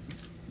where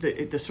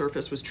the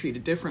surface was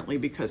treated differently,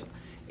 because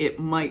it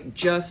might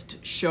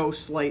just show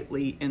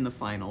slightly in the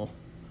final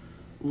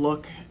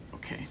look.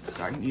 Okay,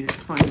 sorry, I needed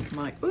to find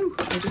my, ooh,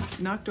 I just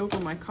knocked over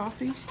my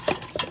coffee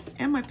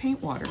and my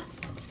paint water.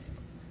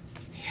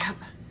 Yep.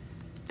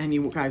 And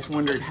you guys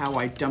wondered how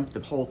I dumped the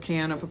whole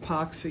can of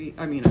epoxy,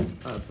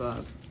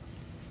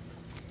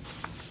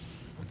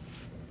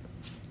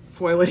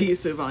 foil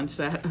adhesive on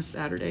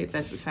Saturday.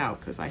 This is how,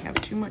 because I have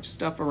too much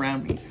stuff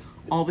around me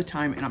all the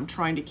time, and I'm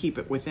trying to keep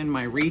it within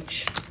my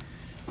reach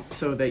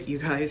so that you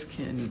guys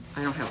can,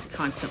 I don't have to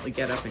constantly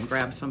get up and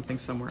grab something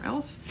somewhere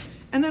else.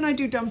 And then I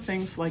do dumb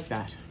things like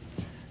that.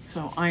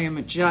 So I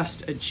am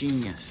just a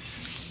genius.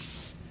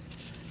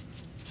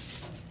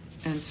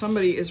 And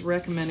somebody is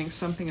recommending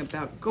something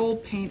about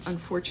gold paint.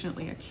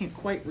 Unfortunately, I can't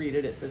quite read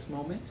it at this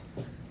moment.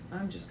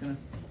 I'm just gonna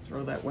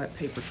throw that wet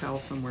paper towel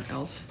somewhere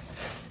else.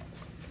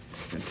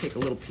 I'm gonna take a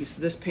little piece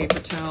of this paper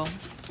towel,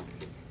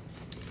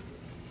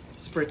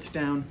 spritz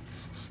down.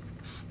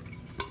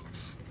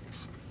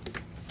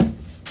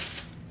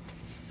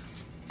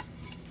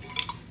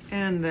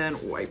 And then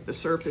wipe the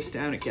surface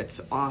down. It gets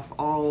off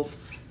all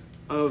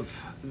of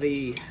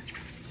the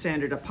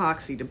sanded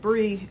epoxy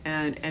debris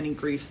and any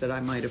grease that I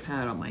might have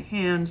had on my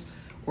hands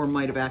or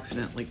might have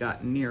accidentally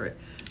gotten near it.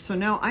 So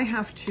now I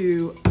have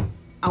to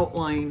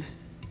outline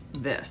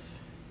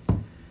this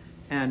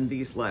and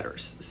these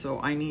letters. So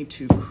I need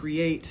to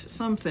create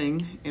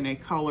something in a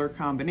color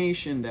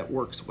combination that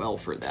works well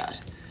for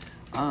that.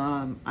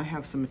 I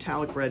have some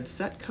metallic red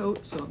set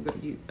coat, so I'm going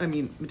to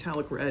use,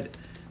 metallic red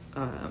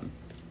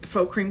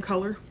faux cream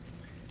color.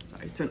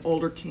 It's an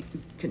older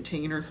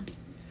container,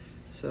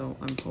 so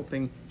I'm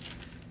hoping.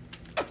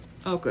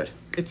 Oh, good.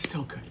 It's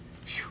still good.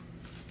 Phew.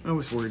 I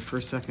was worried for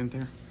a second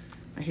there.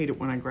 I hate it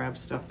when I grab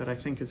stuff that I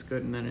think is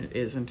good and then it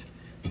isn't.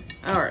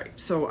 All right,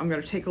 so I'm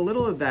going to take a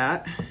little of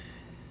that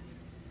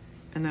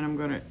And then I'm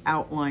going to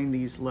outline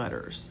these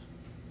letters.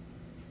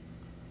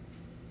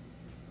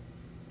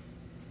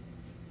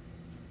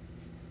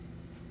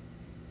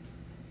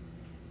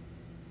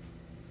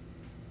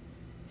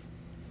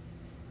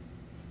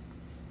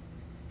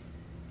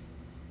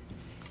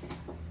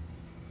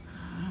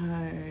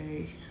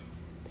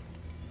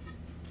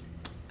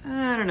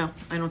 I don't know.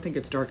 I don't think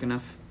it's dark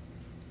enough.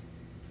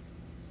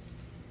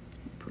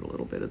 Put a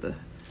little bit of the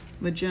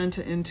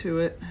magenta into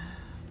it.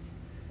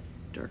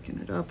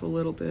 Darken it up a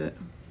little bit.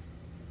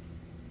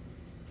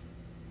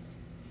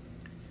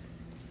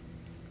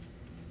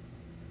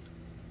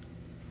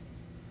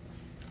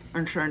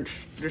 And since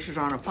this is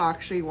on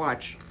epoxy,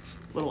 watch,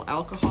 little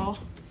alcohol.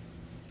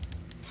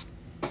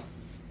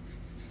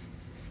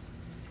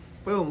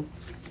 Boom,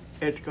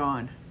 it's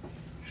gone.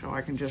 So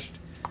I can just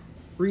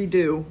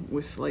redo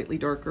with slightly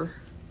darker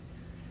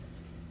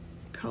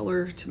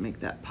color to make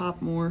that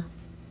pop more.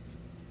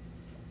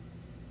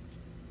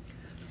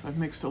 So I've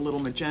mixed a little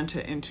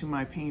magenta into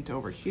my paint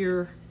over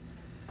here,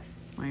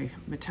 my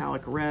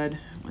metallic red.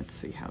 Let's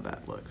see how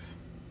that looks.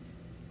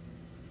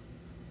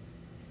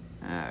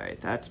 All right,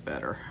 that's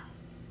better.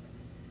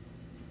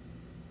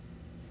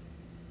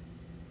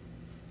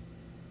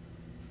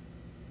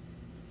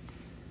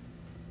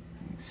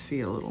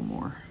 See a little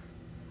more.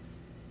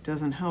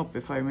 Doesn't help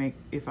if I'm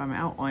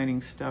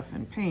outlining stuff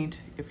in paint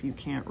if you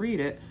can't read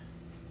it,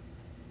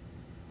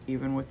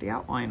 even with the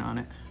outline on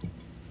it.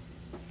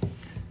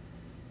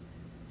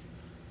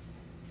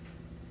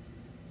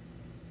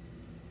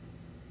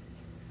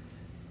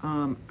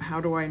 How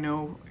do I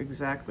know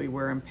exactly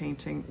where I'm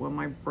painting? Well,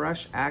 my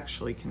brush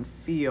actually can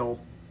feel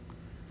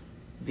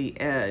the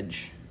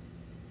edge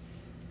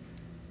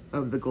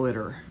of the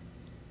glitter,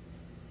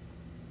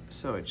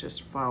 so it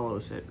just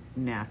follows it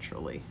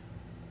naturally.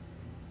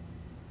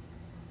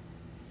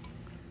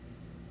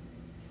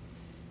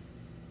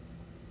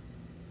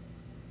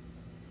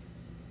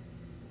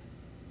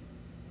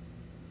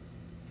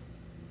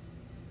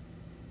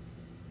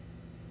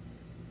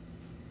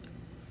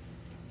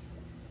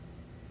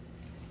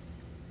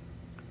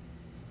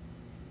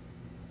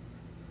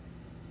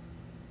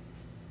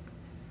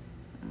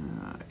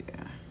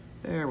 Yeah,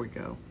 there we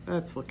go.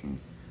 That's looking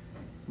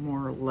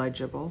more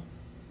legible.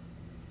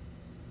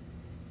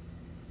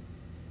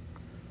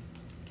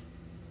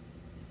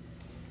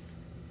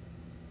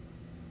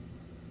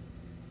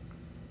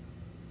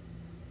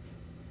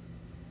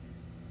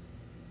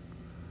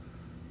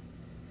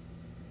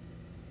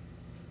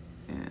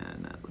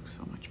 And that looks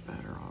so much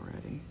better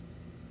already.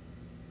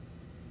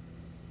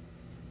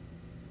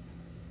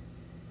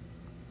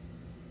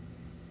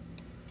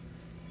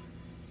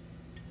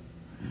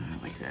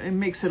 I like that. It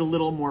makes it a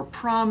little more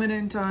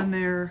prominent on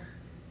there.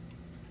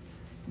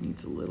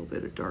 Needs a little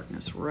bit of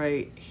darkness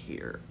right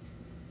here.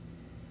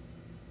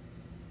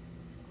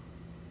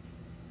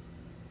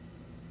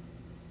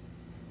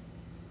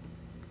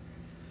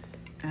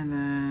 And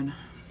then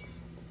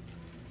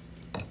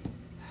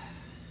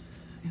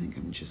I think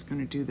I'm just going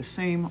to do the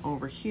same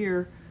over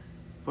here,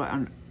 but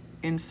on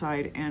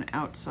inside and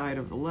outside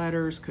of the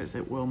letters, because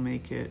it will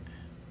make it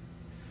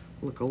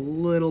look a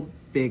little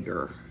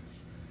bigger,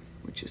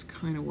 which is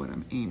kind of what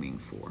I'm aiming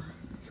for.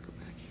 Let's go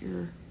back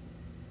here.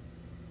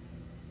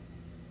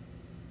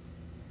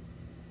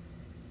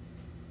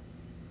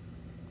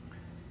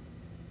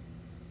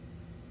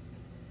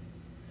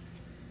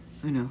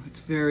 I know, it's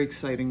very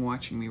exciting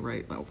watching me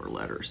write over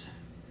letters,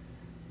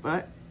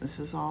 but this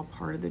is all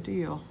part of the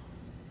deal.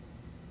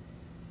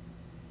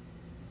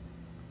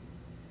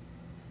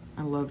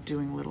 I love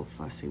doing little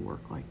fussy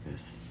work like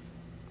this.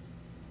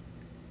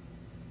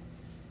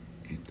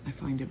 I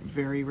find it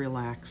very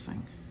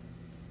relaxing.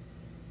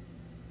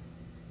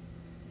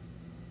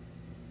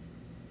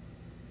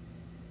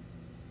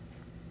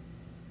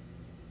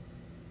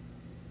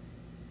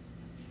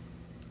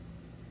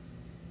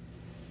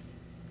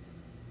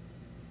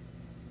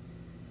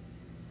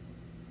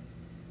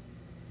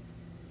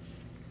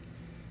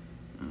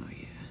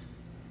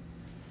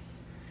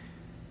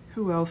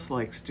 Who else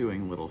likes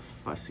doing little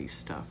fussy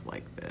stuff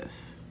like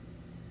this?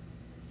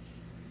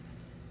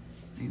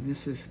 I mean,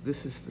 this is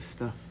the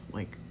stuff,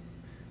 like,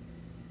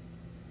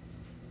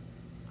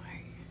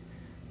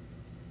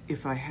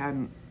 if I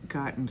hadn't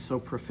gotten so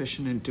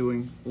proficient in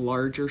doing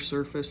larger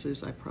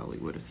surfaces, I probably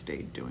would have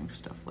stayed doing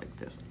stuff like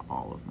this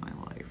all of my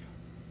life.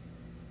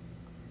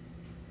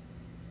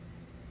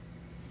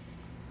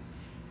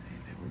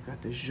 And then we've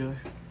got the je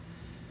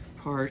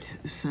part.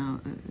 The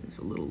sound is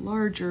a little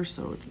larger,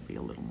 so it'll be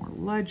a little more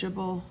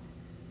legible.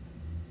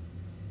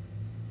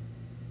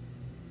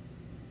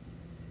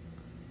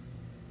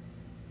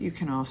 You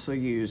can also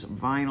use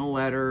vinyl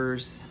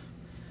letters,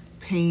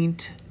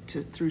 paint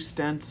through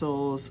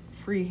stencils,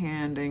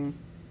 freehanding,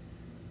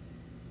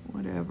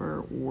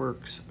 whatever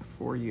works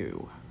for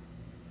you.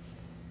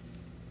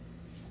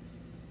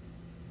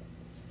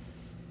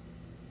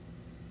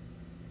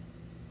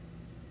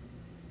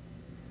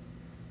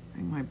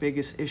 My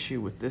biggest issue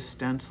with this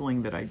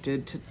stenciling that I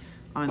did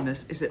on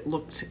this is it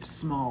looked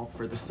small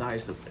for the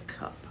size of the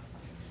cup.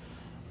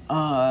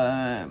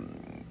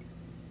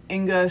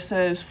 Inga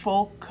says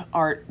folk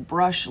art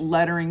brush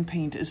lettering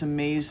paint is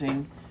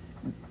amazing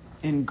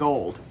in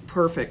gold.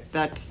 Perfect.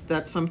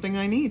 That's something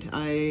I need.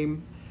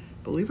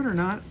 Believe it or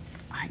not,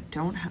 I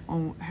don't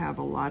have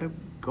a lot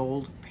of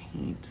gold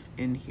paints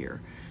in here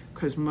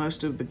because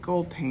most of the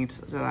gold paints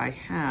that I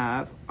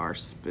have are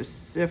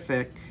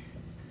specific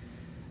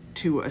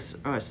to a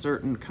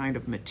certain kind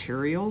of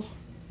material,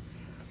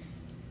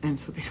 and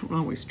so they don't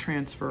always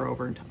transfer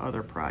over into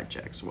other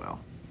projects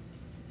well.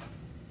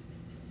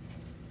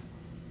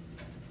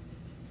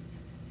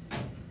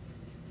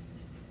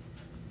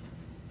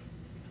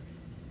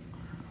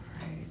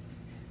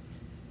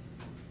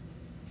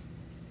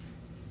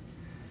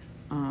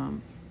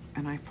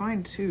 And I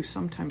find too,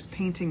 sometimes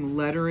painting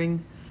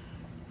lettering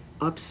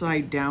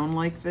upside down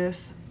like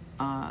this,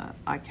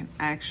 I can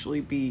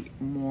actually be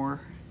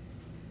more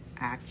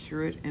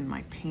accurate in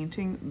my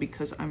painting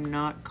because I'm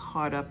not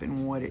caught up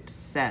in what it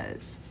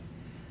says.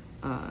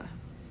 I'm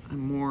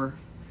more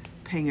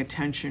paying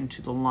attention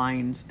to the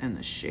lines and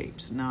the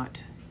shapes,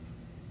 not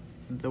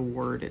the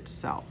word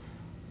itself.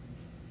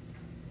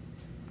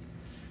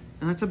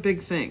 And that's a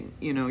big thing.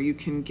 You know, you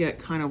can get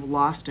kind of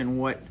lost in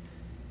what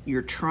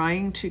you're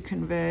trying to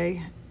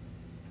convey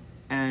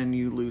and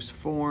you lose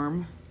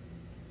form.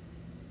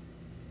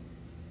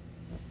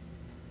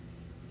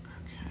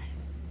 Okay.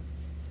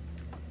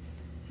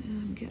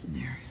 I'm getting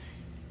there.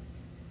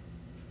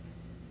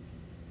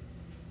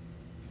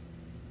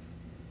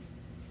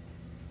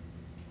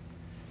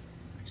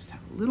 I just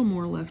have a little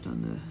more left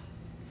on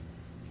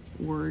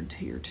the word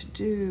here to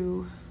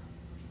do.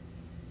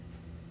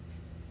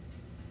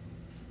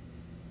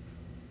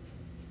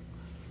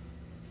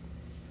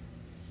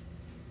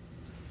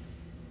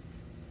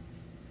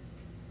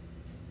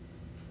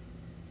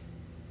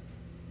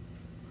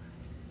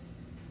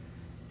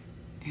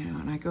 You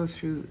know, and I go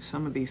through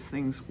some of these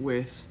things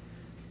with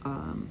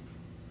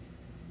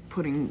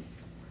putting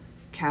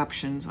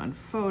captions on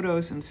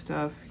photos and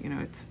stuff. You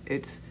know,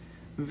 it's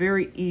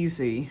very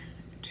easy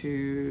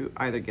to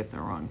either get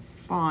the wrong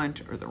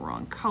font or the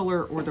wrong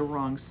color or the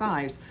wrong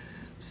size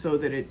so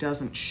that it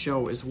doesn't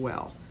show as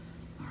well.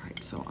 All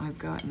right, so I've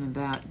gotten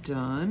that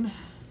done.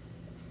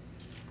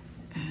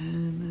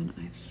 And then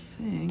I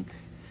think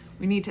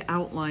we need to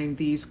outline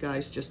these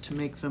guys just to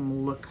make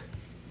them look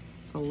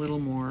a little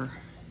more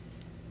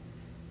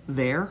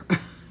there.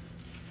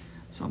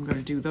 So I'm going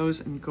to do those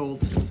in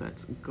gold since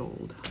that's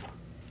gold.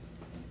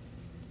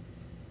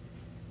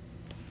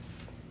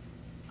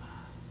 I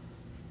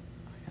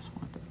just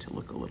want them to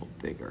look a little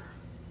bigger.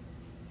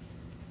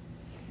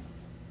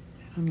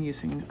 And I'm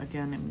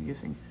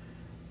using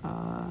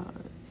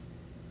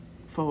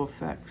Faux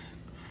Effects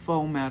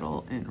faux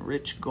metal and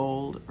rich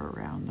gold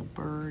around the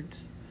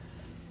birds.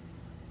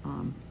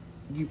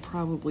 You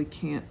probably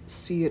can't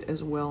see it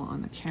as well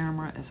on the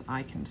camera as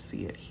I can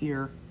see it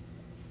here.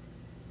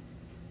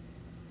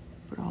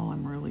 But all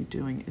I'm really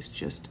doing is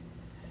just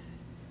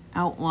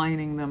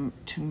outlining them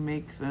to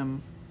make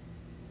them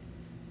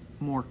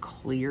more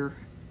clear.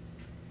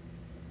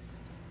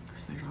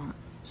 Because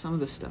some of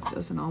this stuff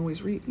doesn't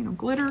always read, you know,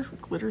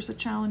 glitter's a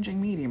challenging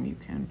medium. You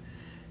can,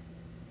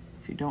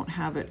 if you don't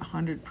have it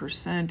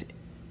 100%,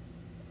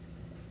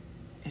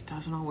 it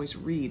doesn't always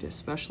read,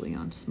 especially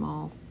on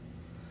small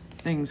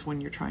things when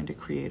you're trying to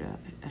create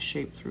a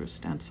shape through a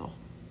stencil.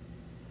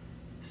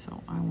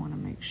 So I want to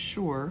make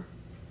sure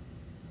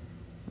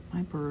that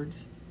my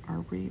birds are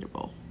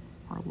readable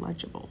or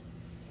legible.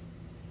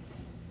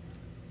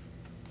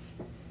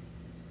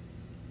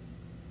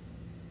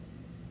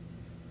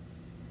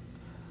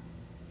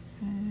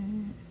 Okay.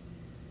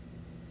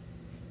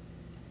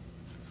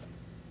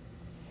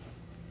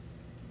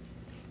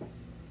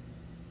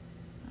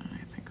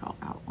 I think I'll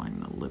outline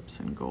the lips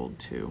in gold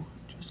too,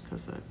 just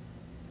because it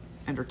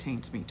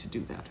entertains me to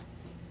do that.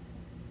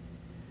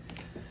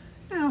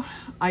 Now,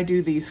 I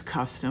do these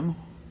custom,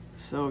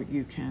 so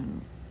you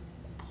can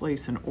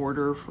place an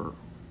order for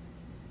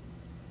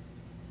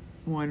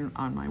one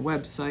on my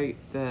website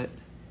that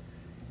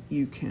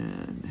you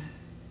can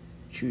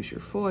choose your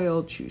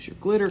foil, choose your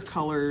glitter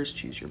colors,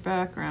 choose your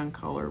background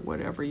color,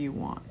 whatever you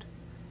want.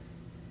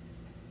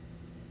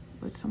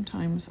 But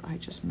sometimes I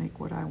just make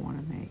what I want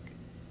to make,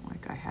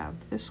 like I have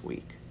this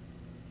week.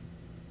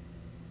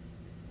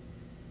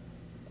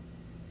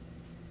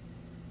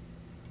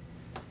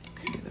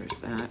 Okay, there's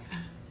that.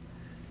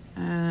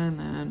 And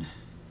then,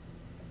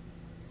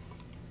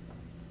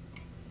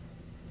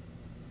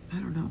 I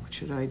don't know, what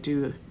should I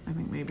do? I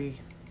think maybe,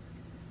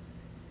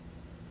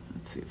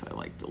 let's see if I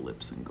like the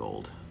lips in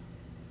gold.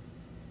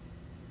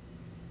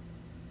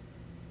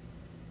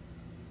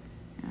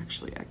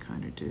 Actually, I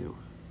kind of do.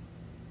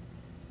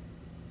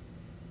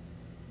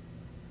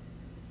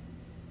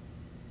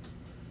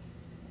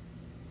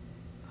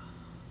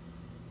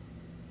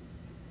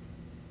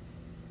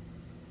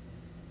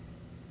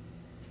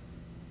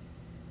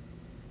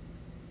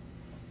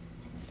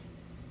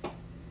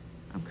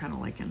 I'm kind of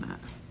liking that.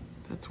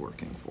 That's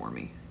working for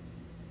me.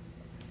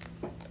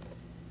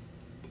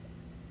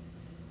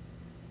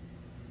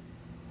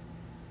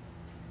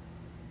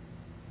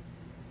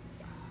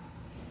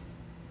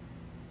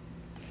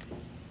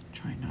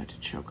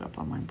 choke up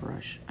on my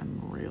brush. I'm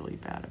really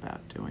bad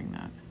about doing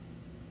that.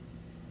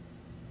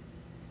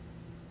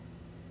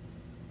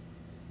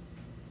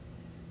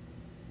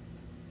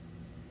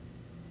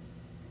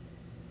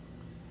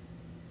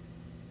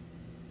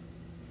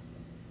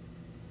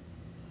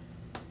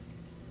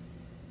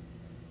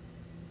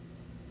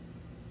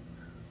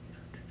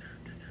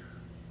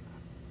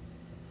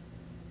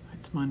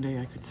 It's Monday,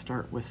 I could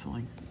start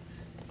whistling.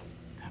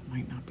 That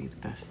might not be the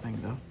best thing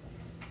though.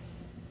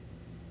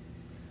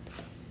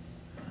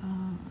 All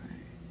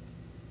right.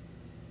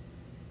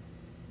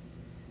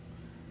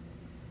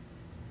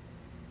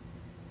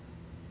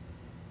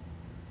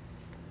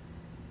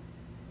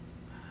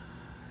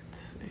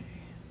 Let's see.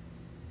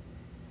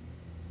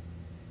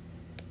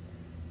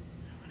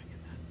 I want to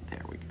get that.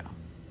 There we go.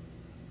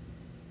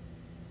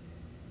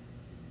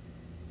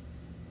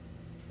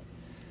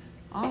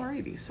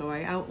 Alrighty, so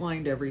I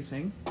outlined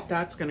everything.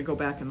 That's going to go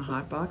back in the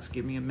hot box.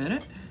 Give me a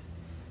minute,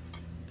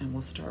 and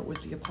we'll start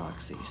with the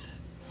epoxies.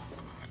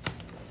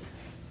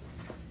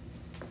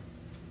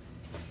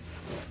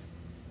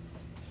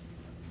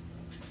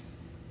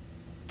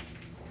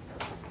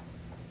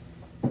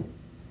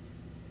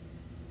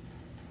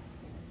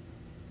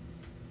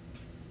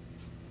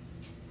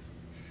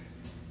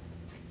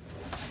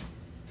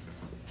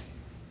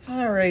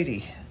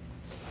 Alrighty,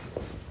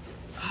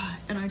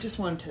 and I just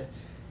wanted to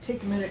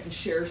take a minute and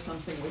share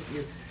something with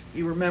you.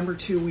 You remember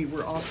too, we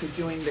were also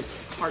doing the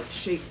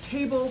heart-shaped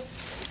table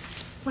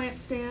plant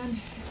stand,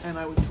 and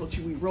I told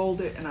you we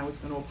rolled it and I was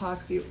going to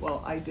epoxy it.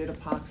 Well, I did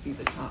epoxy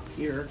the top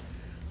here.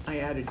 I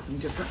added some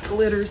different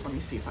glitters. Let me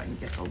see if I can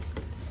get the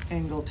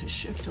angle to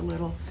shift a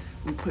little.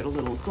 We put a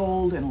little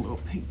gold and a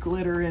little pink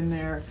glitter in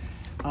there.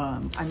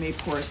 I may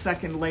pour a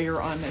second layer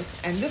on this,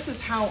 and this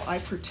is how I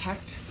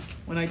protect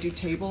when I do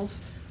tables.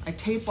 I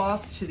tape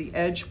off to the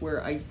edge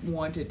where I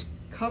want it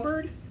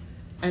covered,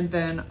 and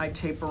then I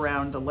tape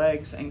around the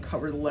legs and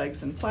cover the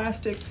legs in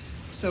plastic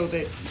so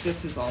that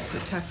this is all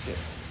protected.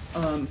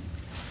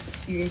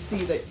 You can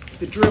see that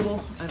the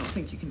dribble, I don't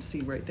think you can see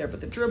right there,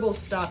 but the dribbles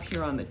stop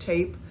here on the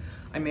tape.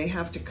 I may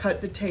have to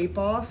cut the tape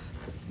off,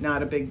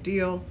 not a big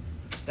deal.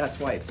 That's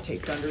why it's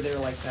taped under there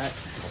like that,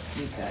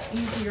 make that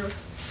easier.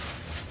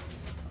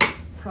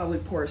 Probably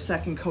pour a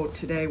second coat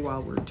today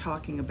while we're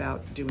talking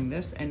about doing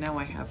this. And now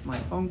I have my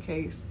phone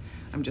case.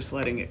 I'm just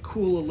letting it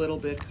cool a little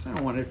bit because I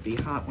don't want it to be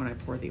hot when I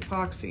pour the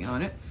epoxy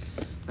on it.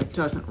 That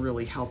doesn't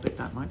really help it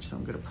that much, so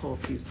I'm gonna pull a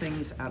few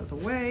things out of the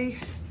way.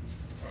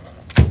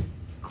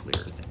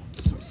 Clear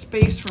some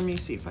space for me,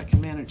 see if I can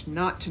manage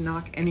not to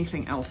knock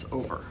anything else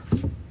over.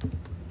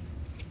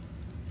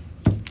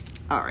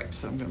 All right,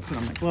 so I'm gonna put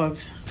on my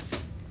gloves.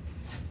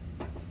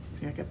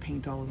 See, I got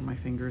paint all over my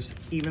fingers.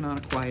 Even on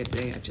a quiet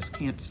day, I just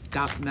can't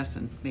stop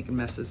making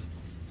messes.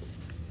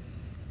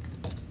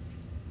 Okay,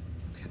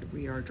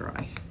 we are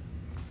dry.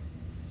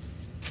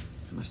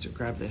 I must have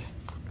grabbed the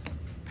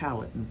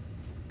palette and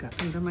got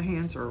paint on my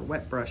hands, or a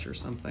wet brush or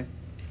something.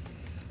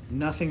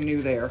 Nothing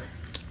new there.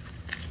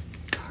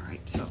 All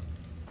right, so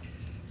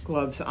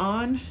gloves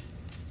on,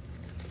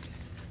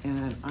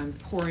 and I'm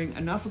pouring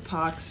enough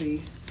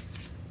epoxy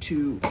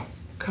to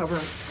cover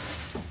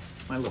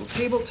my little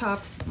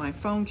tabletop, my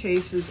phone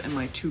cases, and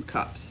my 2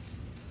 cups.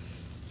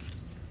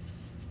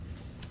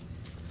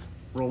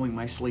 Rolling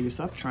my sleeves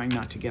up, trying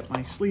not to get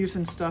my sleeves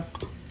and stuff,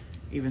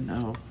 even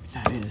though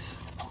that is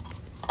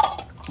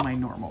my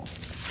normal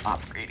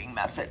operating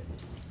method.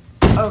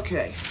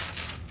 Okay,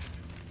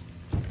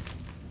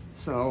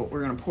 so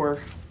we're gonna pour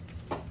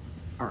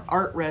our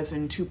art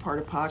resin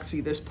 2-part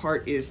epoxy. This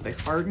part is the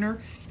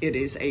hardener. It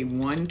is a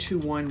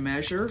 1-to-1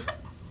 measure,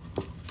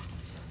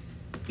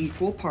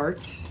 equal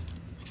parts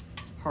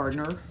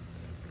hardener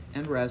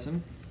and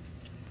resin.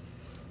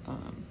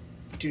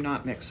 Do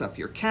not mix up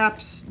your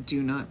caps.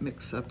 Do not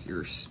mix up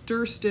your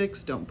stir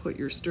sticks. Don't put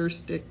your stir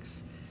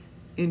sticks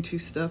into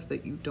stuff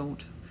that you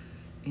don't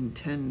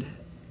intend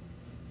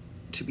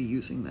to be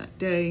using that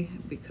day,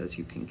 because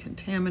you can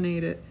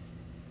contaminate it.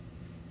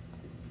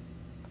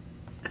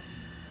 There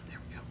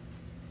we go.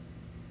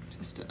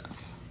 Just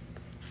enough.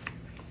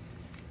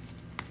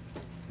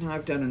 Now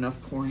I've done enough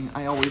pouring.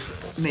 I always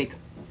make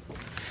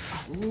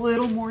a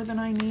little more than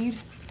I need.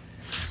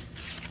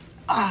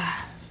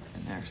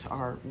 And there's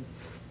our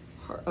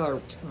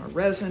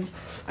resin.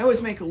 I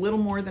always make a little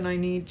more than I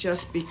need,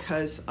 just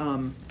because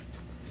I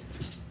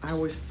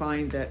always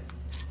find that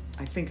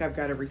I think I've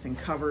got everything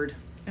covered,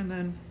 and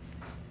then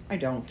I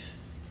don't.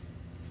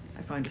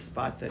 I find a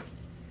spot that,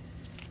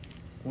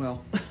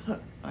 well,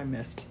 I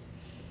missed.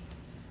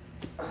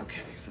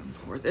 Okay, so I'm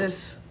gonna pour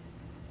this.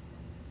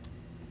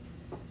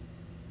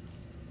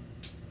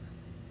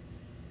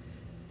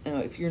 Now,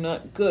 if you're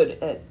not good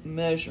at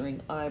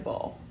measuring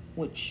eyeball,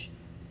 which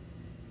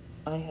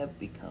I have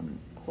become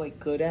quite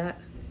good at,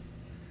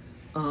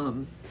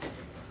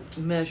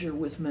 measure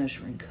with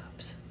measuring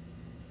cups.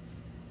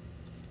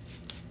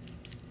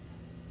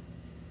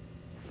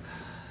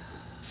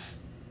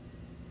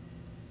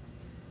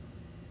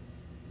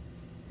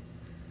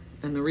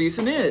 And the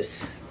reason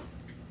is,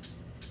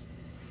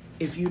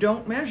 if you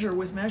don't measure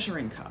with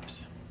measuring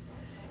cups,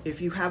 If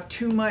you have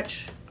too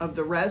much of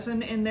the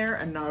resin in there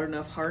and not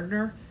enough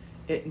hardener,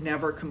 it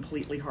never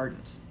completely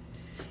hardens.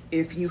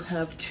 If you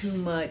have too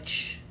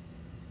much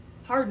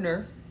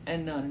hardener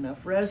and not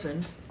enough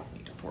resin, I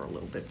need to pour a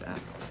little bit back,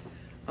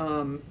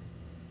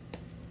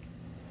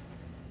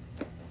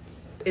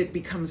 it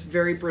becomes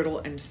very brittle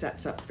and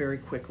sets up very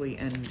quickly,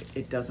 and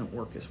it doesn't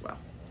work as well.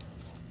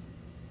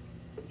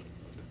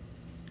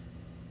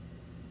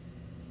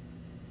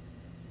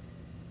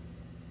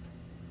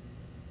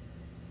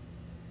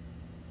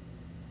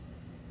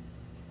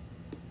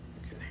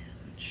 Okay,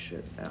 that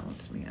should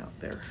balance me out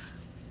there.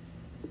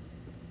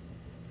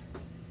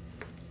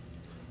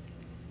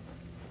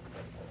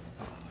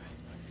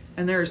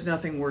 And there is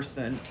nothing worse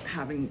than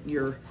having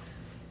your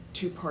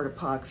two-part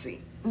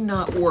epoxy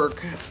not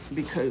work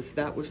because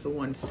that was the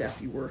one step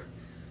you were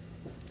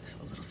just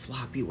a little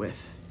sloppy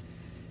with.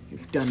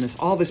 You've done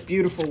all this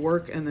beautiful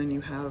work, and then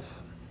you have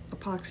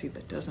epoxy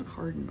that doesn't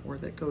harden or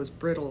that goes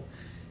brittle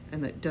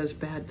and that does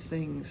bad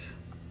things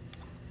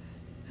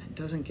and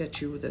doesn't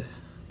get you the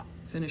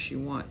finish you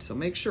want. So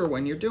make sure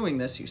when you're doing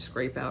this, you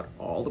scrape out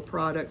all the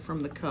product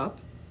from the cup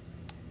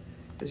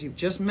because you've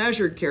just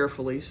measured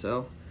carefully.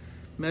 So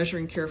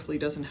measuring carefully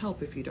doesn't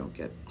help if you don't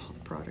get all the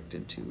product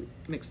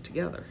mixed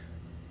together.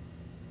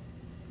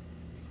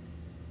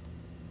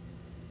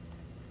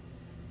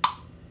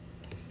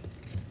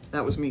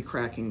 That was me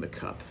cracking the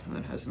cup.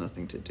 That has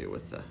nothing to do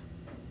with the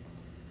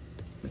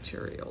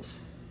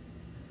materials.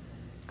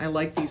 I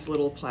like these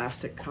little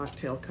plastic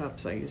cocktail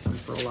cups. I use them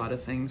for a lot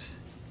of things.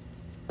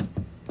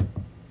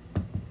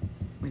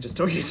 I just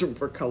don't use them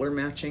for color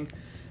matching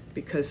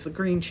because the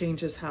green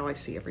changes how I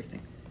see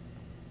everything.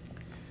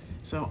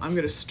 So I'm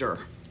gonna stir.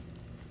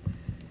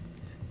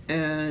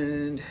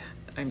 And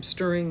I'm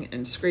stirring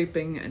and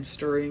scraping and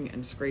stirring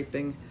and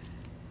scraping.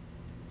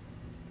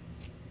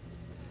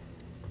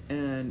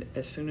 And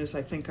as soon as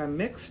I think I'm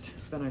mixed,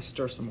 then I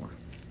stir some more.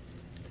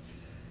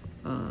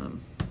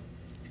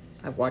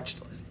 I've watched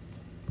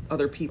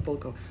other people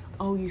go,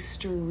 oh, you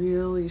stir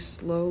really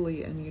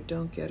slowly and you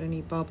don't get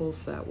any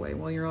bubbles that way.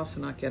 Well, you're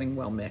also not getting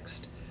well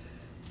mixed.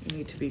 You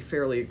need to be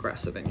fairly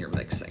aggressive in your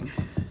mixing.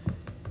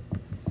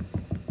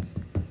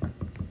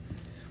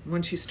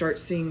 Once you start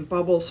seeing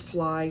bubbles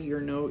fly, you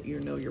know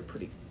you're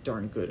pretty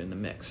darn good in the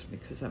mix,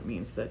 because that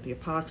means that the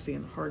epoxy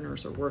and the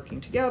hardeners are working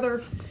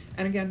together.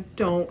 And again,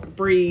 don't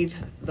breathe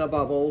the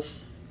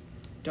bubbles.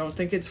 Don't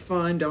think it's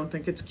fun, don't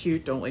think it's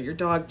cute, don't let your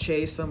dog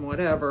chase them,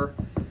 whatever.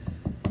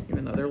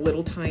 Even though they're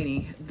little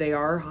tiny, they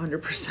are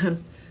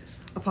 100%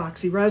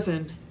 epoxy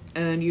resin,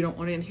 and you don't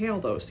want to inhale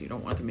those. You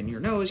don't want them in your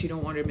nose, you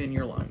don't want them in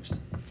your lungs.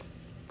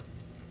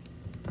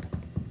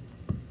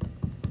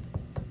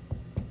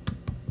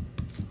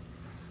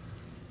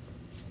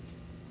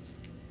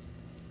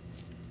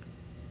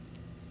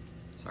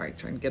 Sorry,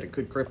 trying to get a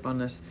good grip on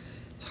this.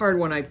 It's hard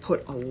when I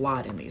put a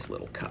lot in these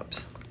little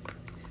cups.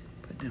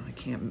 But now I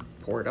can't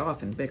pour it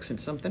off and mix in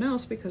something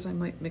else because I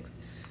might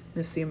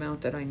miss the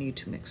amount that I need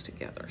to mix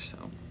together. So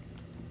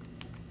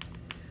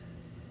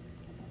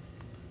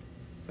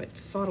if I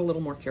thought a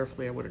little more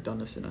carefully, I would have done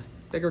this in a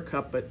bigger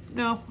cup, but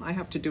no, I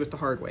have to do it the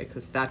hard way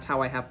because that's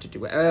how I have to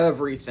do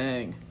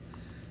everything.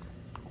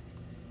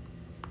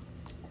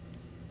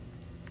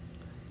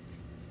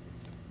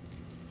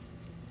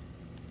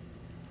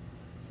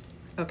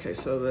 Okay,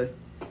 so the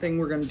thing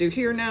we're going to do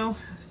here now,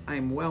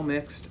 I'm well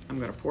mixed. I'm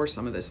going to pour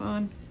some of this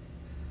on.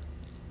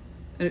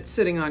 And it's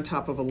sitting on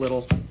top of a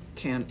little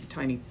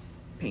tiny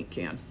paint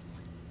can.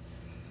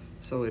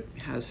 So it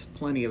has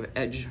plenty of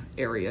edge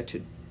area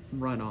to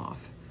run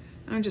off.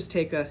 And I just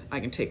I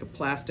can take a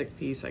plastic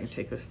piece, I can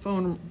take a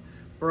foam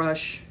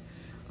brush.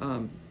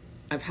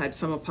 I've had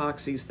some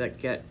epoxies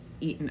that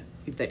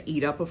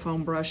eat up a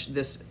foam brush.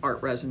 This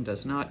art resin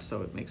does not,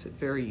 so it makes it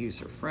very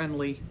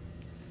user-friendly.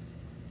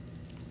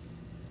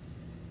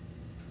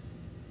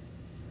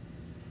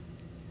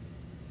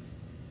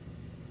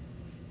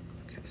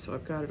 So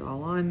I've got it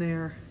all on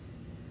there.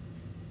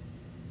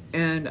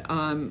 And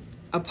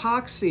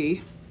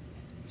epoxy,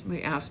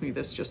 somebody asked me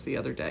this just the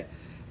other day,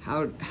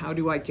 how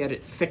do I get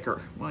it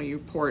thicker? Well, you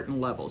pour it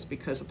in levels,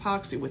 because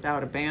epoxy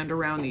without a band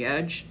around the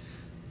edge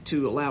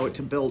to allow it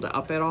to build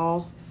up at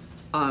all,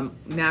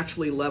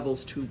 naturally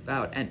levels to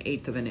about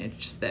 1/8 of an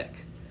inch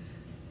thick.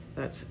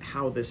 That's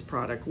how this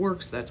product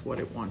works. That's what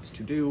it wants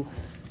to do.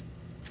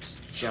 It's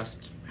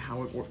just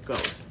how it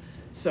goes.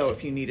 So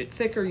if you need it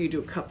thicker, you do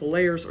a couple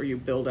layers, or you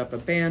build up a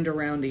band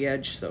around the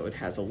edge so it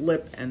has a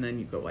lip, and then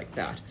you go like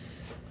that.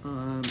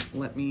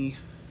 Let me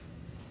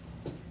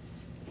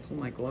pull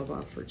my glove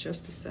off for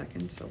just a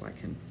second so I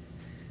can,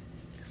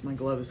 because my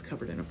glove is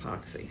covered in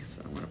epoxy.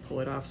 So I want to pull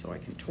it off so I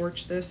can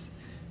torch this,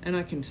 and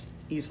I can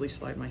easily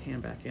slide my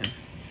hand back in.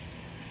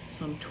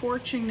 So I'm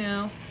torching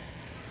now.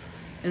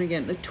 And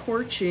again, the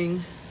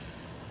torching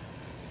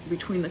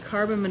between the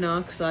carbon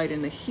monoxide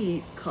and the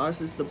heat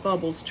causes the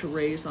bubbles to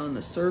raise on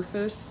the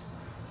surface.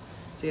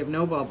 So you have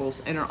no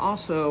bubbles, and it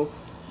also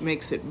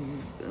makes it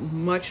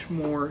much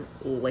more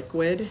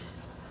liquid.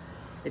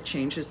 It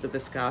changes the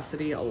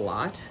viscosity a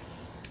lot.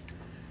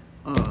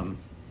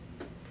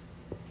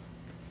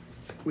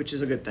 which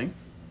is a good thing.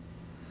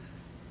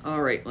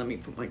 All right, let me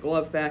put my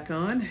glove back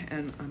on,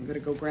 and I'm gonna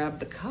go grab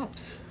the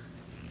cups.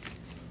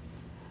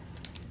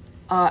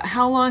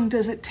 How long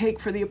does it take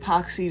for the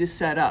epoxy to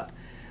set up?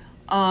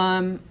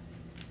 And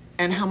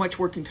how much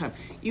working time?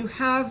 You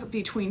have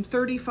between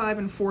 35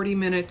 and 40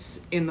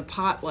 minutes in the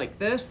pot like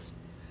this.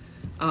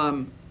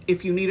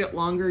 If you need it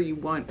longer,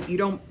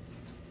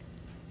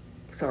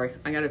 sorry,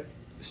 I gotta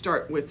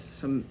start with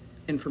some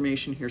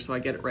information here so I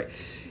get it right.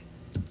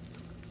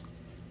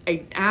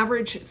 An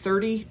average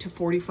 30 to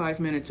 45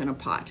 minutes in a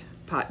pot.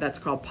 That's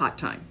called pot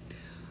time.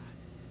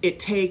 It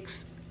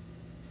takes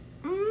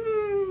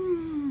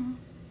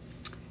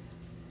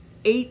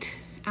 8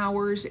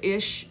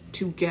 hours-ish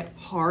to get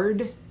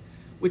hard,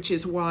 which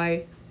is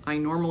why I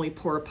normally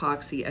pour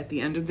epoxy at the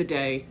end of the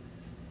day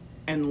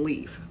and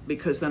leave,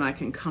 because then I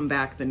can come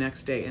back the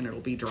next day and it'll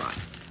be dry.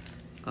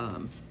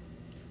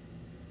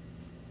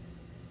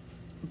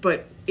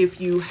 But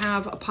if you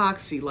have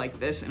epoxy like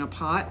this in a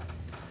pot,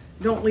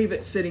 don't leave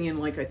it sitting in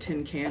like a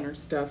tin can or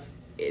stuff.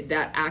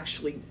 That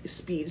actually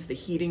speeds the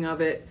heating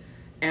of it,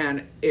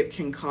 and it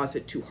can cause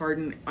it to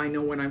harden. I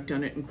know when I've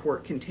done it in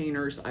quart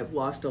containers, I've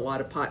lost a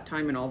lot of pot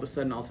time, and all of a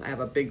sudden I'll have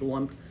a big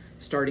lump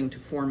starting to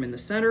form in the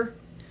center.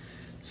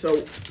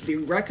 So the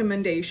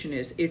recommendation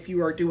is, if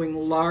you are doing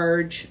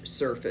large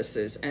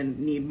surfaces and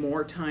need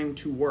more time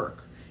to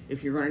work,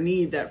 if you're gonna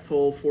need that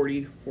full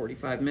 40,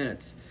 45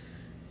 minutes,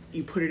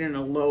 you put it in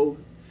a low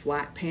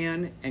flat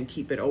pan and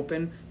keep it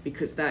open,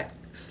 because that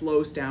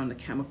slows down the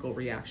chemical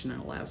reaction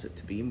and allows it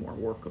to be more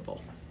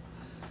workable.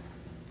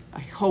 I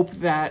hope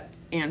that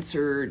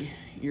answered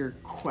your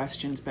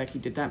questions, Becky.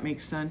 Did that make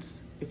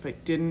sense? If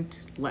it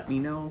didn't, let me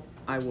know.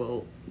 I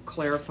will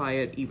clarify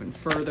it even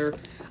further.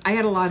 I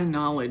had a lot of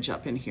knowledge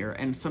up in here,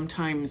 and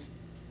sometimes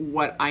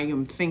what I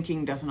am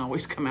thinking doesn't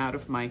always come out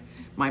of my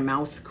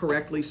mouth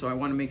correctly, so I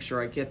want to make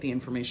sure I get the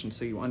information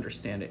so you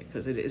understand it,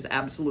 because it is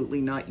absolutely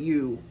not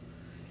you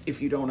if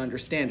you don't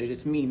understand it.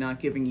 It's me not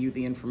giving you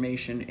the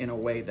information in a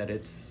way that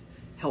it's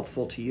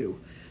helpful to you.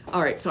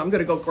 All right, so I'm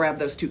gonna go grab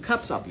those 2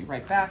 cups. I'll be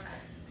right back.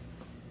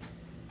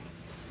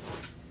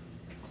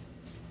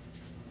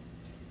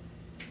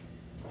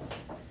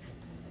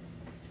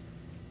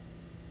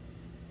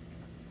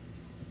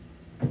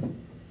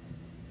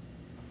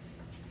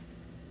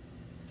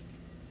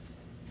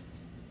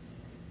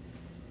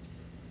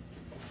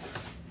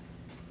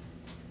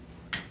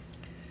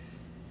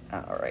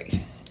 All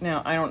right.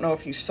 Now, I don't know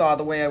if you saw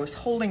the way I was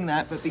holding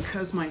that, but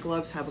because my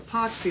gloves have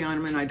epoxy on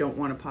them and I don't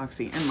want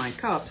epoxy in my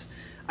cups,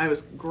 I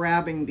was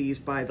grabbing these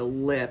by the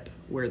lip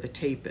where the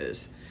tape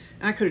is.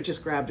 And I could have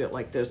just grabbed it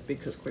like this,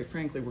 because quite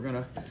frankly, we're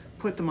gonna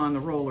put them on the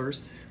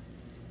rollers,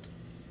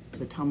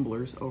 the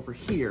tumblers over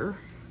here,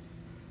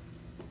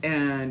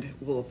 and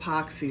we'll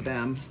epoxy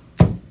them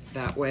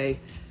that way.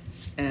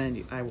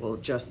 And I will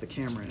adjust the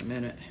camera in a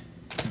minute.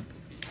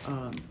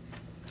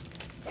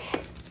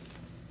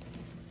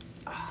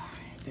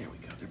 There we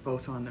go, they're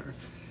both on their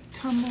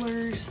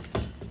tumblers.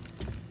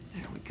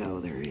 There we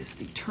go, there is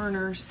the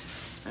turners.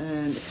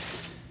 And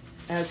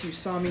as you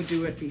saw me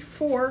do it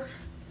before,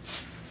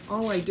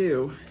 all I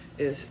do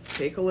is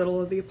take a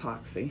little of the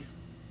epoxy,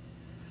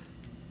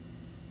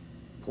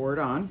 pour it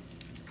on,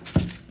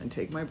 and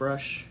take my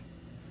brush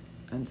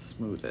and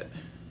smooth it.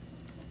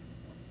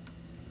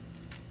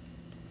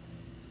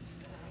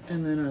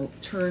 And then I'll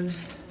turn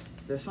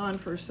this on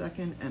for a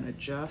second and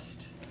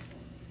adjust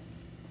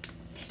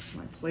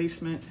my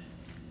placement.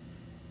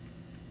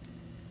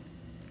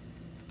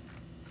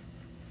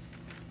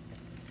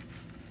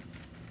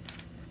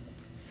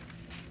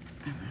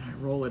 And then I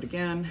roll it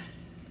again.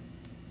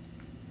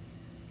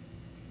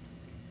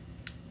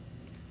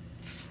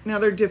 Now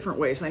there are different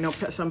ways. I know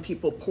some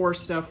people pour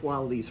stuff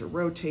while these are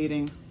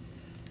rotating.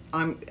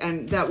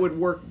 And that would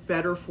work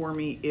better for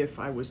me if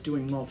I was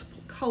doing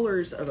multiple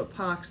colors of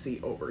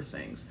epoxy over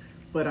things,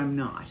 but I'm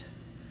not.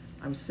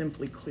 I'm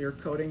simply clear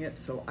coating it,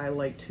 so I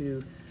like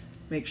to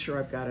make sure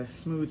I've got a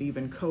smooth,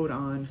 even coat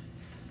on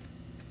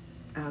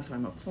as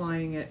I'm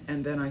applying it,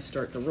 and then I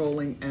start the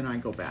rolling and I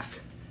go back.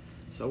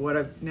 So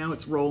now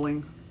it's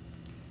rolling,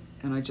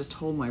 and I just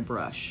hold my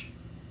brush.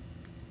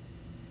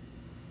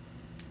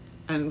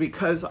 And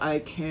because I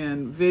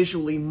can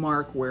visually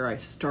mark where I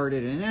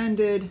started and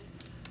ended,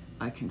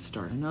 I can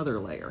start another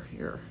layer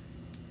here.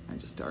 I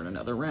just start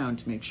another round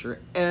to make sure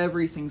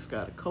everything's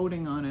got a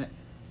coating on it.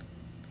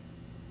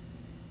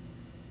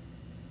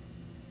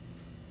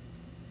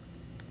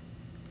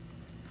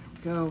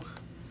 Go.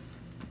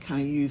 I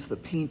kind of use the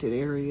painted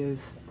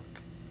areas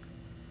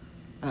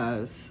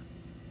as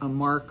a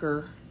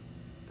marker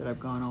that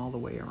I've gone all the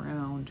way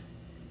around.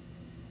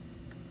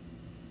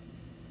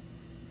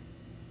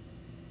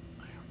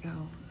 There we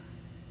go.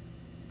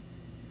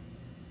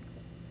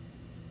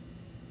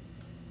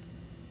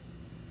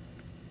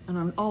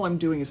 And all I'm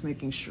doing is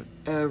making sure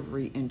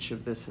every inch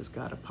of this has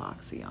got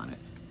epoxy on it.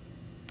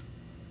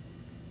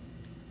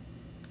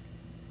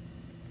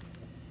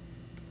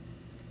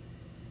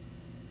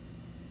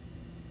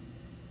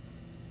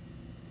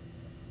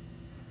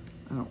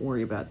 I don't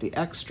worry about the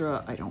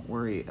extra. I don't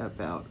worry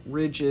about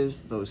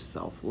ridges, those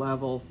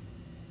self-level.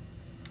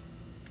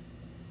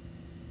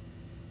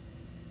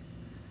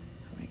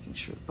 Making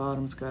sure the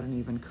bottom's got an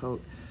even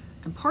coat.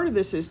 And part of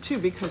this is too,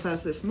 because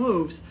as this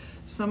moves,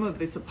 some of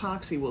this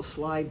epoxy will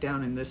slide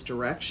down in this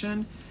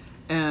direction.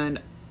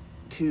 And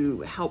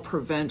to help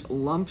prevent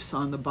lumps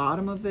on the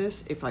bottom of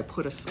this, if I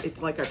put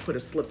it's like I put a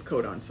slip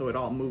coat on, so it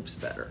all moves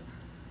better.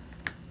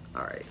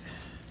 All right,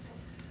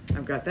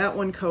 I've got that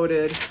one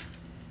coated.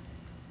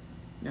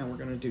 Now we're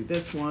gonna do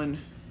this one.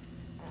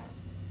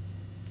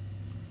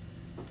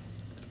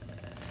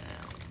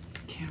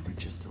 Camera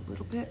just a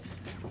little bit,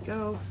 there we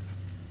go.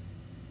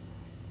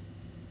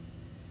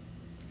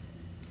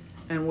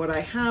 And what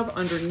I have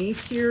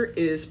underneath here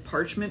is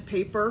parchment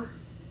paper.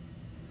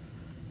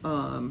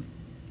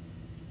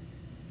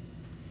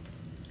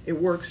 It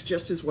works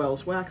just as well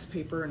as wax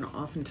paper, and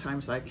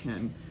oftentimes I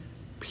can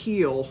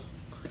peel,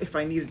 if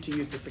I needed to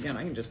use this again,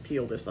 I can just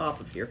peel this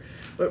off of here.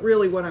 But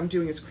really what I'm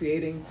doing is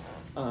creating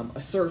a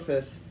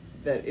surface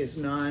that is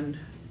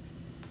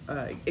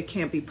it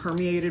can't be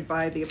permeated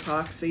by the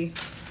epoxy,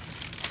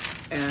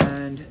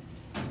 and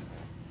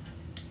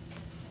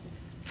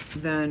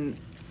then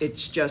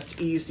it's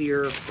just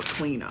easier for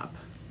cleanup.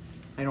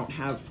 I don't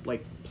have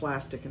like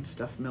plastic and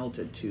stuff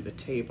melted to the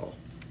table.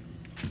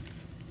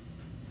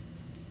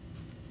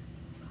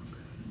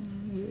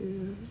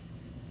 Okay.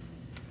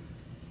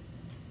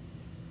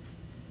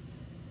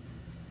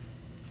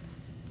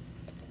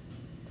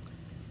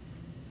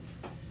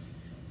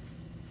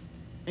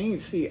 And you can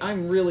see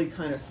I'm really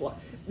kind of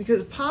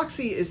because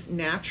epoxy is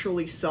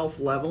naturally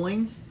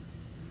self-leveling.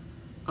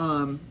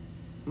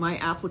 My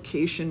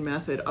application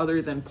method, other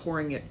than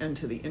pouring it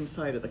into the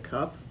inside of the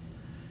cup,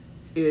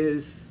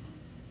 is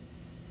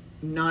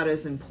not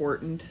as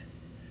important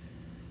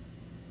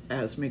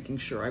as making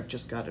sure I've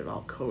just got it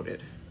all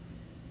coated.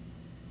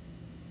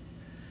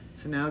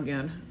 So now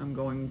again, I'm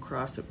going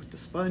across it with the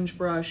sponge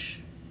brush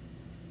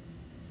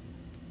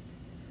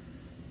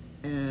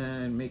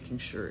and making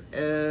sure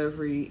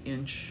every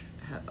inch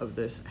of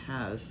this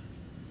has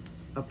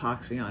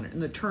epoxy on it.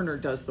 And the turner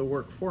does the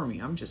work for me.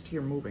 I'm just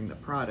here moving the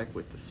product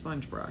with the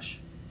sponge brush.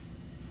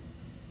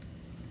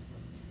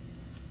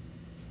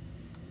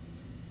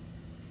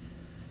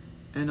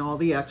 And all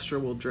the extra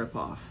will drip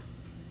off.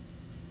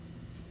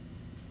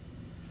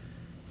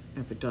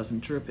 If it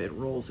doesn't drip, it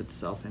rolls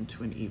itself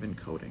into an even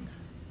coating.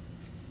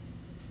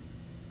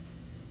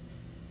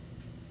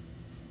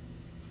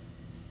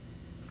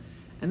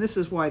 And this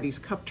is why these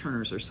cup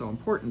turners are so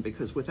important,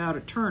 because without a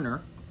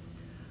turner,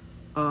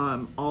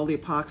 all the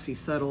epoxy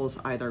settles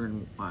either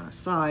on a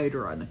side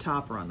or on the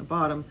top or on the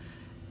bottom,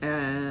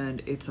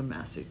 and it's a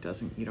mess.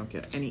 You don't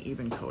get any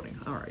even coating.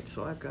 All right,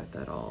 so I've got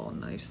that all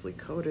nicely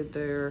coated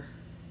there.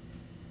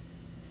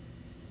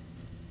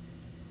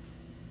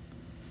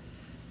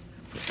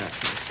 Put that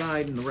to the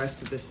side, and the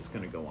rest of this is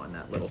going to go on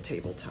that little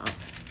tabletop.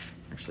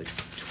 Actually,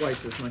 it's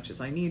twice as much as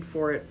I need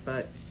for it,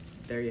 but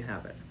there you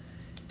have it.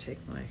 Take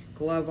my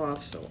glove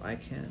off so I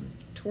can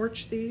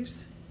torch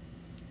these.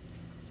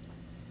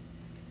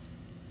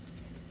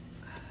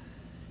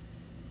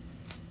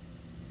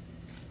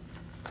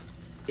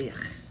 Ugh.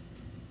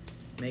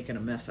 Making a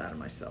mess out of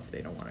myself.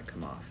 They don't want to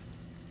come off.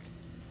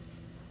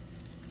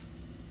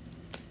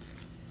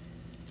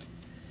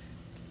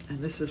 And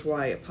this is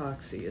why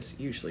epoxy is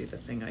usually the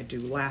thing I do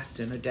last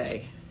in a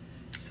day,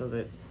 so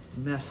that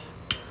mess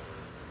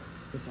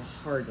is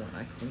a hard one.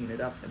 I clean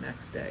it up the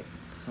next day.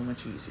 It's so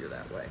much easier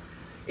that way.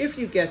 If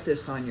you get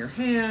this on your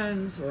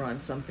hands or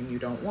on something you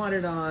don't want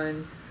it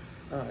on,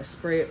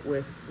 spray it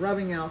with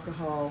rubbing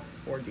alcohol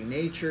or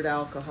denatured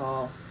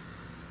alcohol,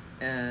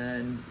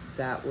 and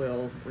that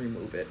will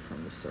remove it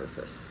from the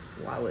surface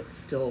while it's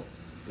still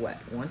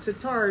wet. Once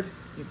it's hard,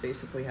 you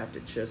basically have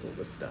to chisel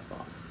the stuff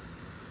off.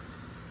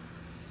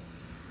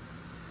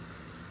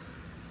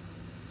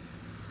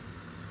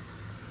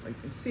 So you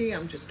can see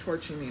I'm just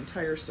torching the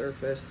entire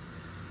surface,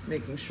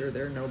 making sure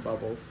there are no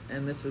bubbles,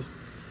 and this is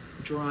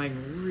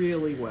drying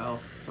really well.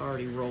 It's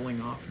already rolling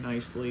off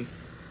nicely.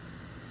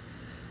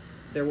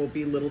 There will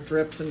be little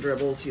drips and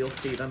dribbles. You'll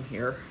see them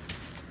here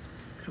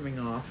coming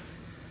off,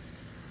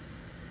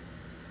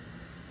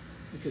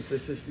 because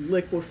this is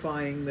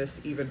liquefying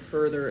this even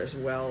further, as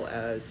well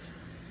as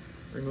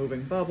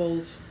removing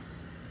bubbles.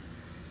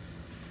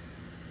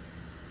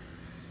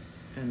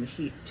 And the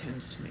heat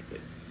tends to make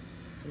it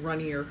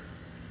runnier,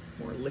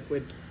 more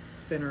liquid,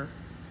 thinner,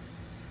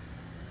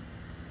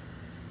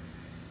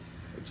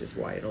 which is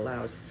why it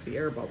allows the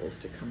air bubbles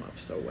to come up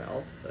so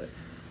well. But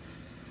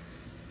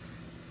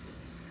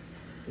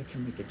it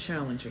can make it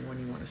challenging when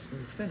you want a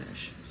smooth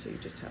finish. So you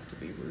just have to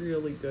be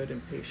really good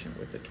and patient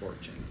with the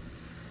torching.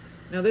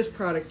 Now this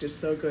product is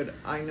so good.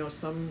 I know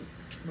some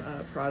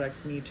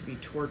products need to be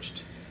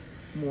torched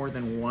more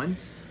than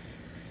once.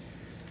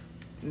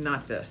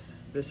 Not this.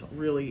 This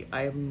really,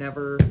 I have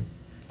never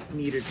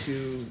needed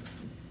to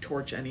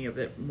torch any of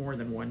it more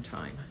than one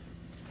time,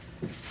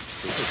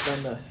 because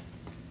then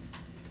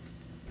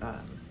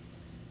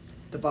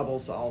the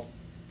bubbles all,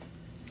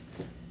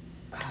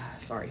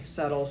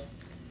 settle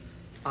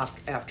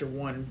after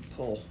one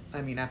pull.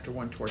 I mean, after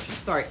one torching.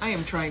 Sorry, I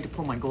am trying to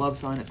pull my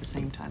gloves on at the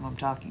same time I'm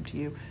talking to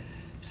you.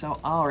 So,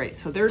 all right,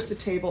 so there's the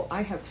table.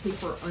 I have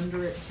paper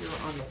under it here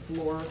on the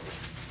floor.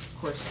 Of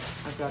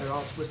course, I've got it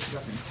all twisted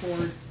up in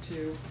cords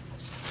too.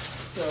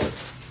 So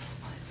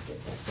let's get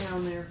that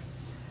down there.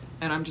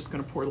 And I'm just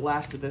gonna pour the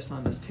last of this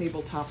on this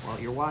tabletop while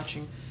you're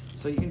watching.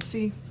 So you can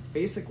see,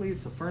 basically,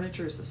 it's the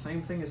furniture is the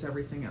same thing as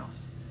everything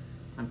else.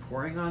 I'm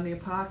pouring on the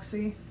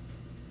epoxy.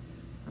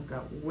 I've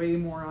got way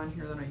more on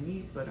here than I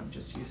need, but I'm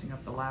just using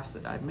up the last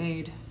that I've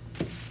made.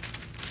 I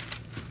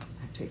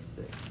take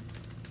the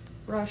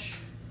brush.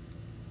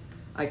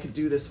 I could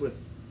do this with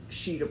a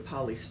sheet of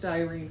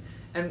polystyrene.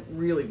 And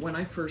really, when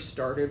I first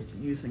started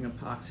using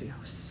epoxy, I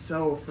was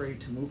so afraid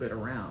to move it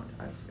around.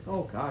 I was like,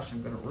 oh gosh,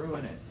 I'm gonna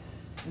ruin it.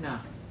 No,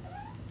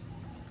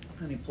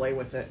 honey, play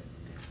with it.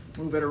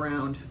 Move it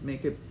around,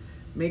 make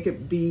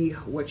it be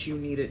what you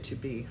need it to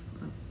be.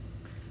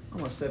 I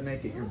almost said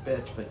make it your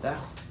bitch, but that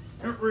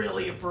wasn't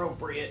really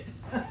appropriate.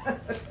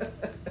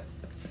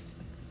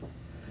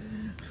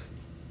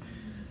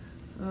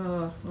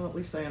 Well, at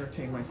least I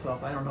entertained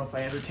myself. I don't know if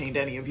I entertained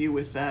any of you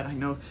with that. I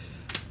know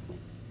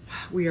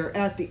we are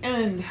at the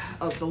end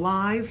of the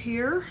live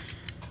here.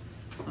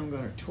 I'm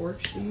going to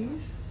torch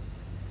these.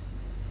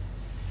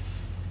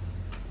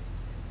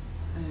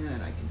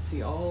 And I can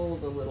see all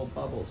the little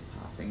bubbles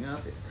popping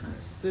up. It kind of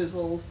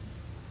sizzles.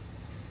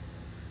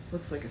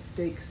 Looks like a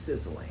steak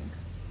sizzling.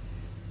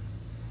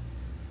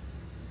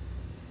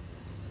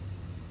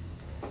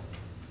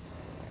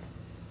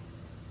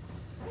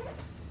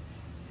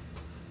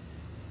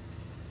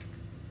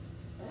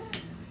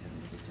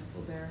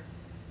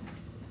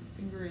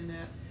 In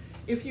that.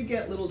 If you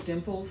get little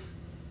dimples,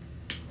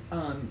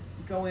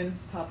 go in,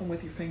 pop them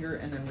with your finger,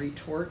 and then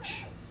retorch,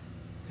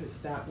 because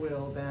that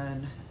will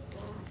then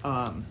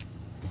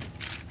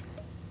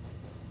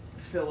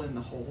fill in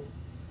the hole.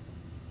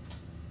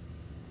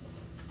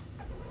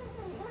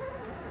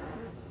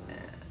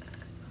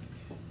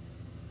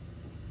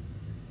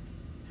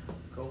 The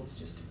goal is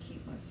just to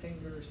keep my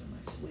fingers and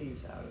my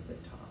sleeves out of the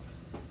top.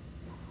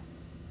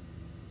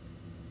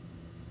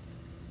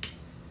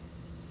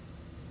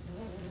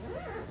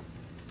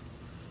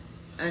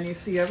 And you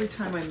see, every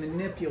time I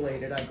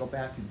manipulate it, I go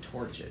back and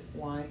torch it.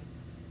 Why?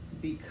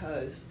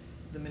 Because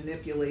the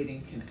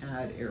manipulating can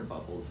add air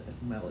bubbles as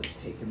well as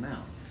take them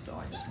out. So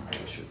I just want to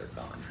make sure they're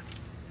gone.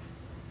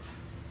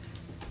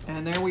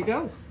 And there we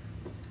go.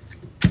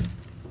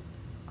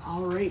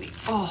 Alrighty.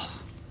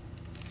 Oh,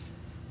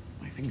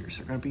 my fingers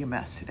are going to be a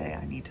mess today.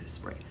 I need to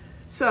spray.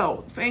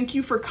 So thank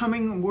you for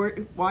coming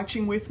and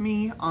watching with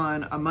me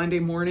on a Monday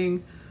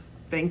morning.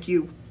 Thank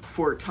you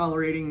for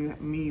tolerating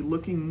me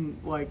looking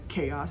like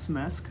chaos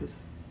mess,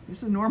 because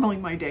this is normally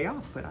my day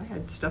off, but I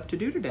had stuff to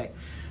do today.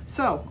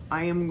 So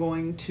I am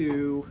going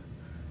to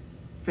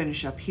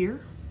finish up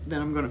here,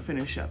 then I'm going to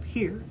finish up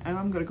here, and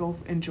I'm going to go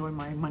enjoy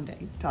my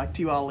Monday. Talk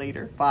to you all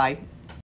later. Bye.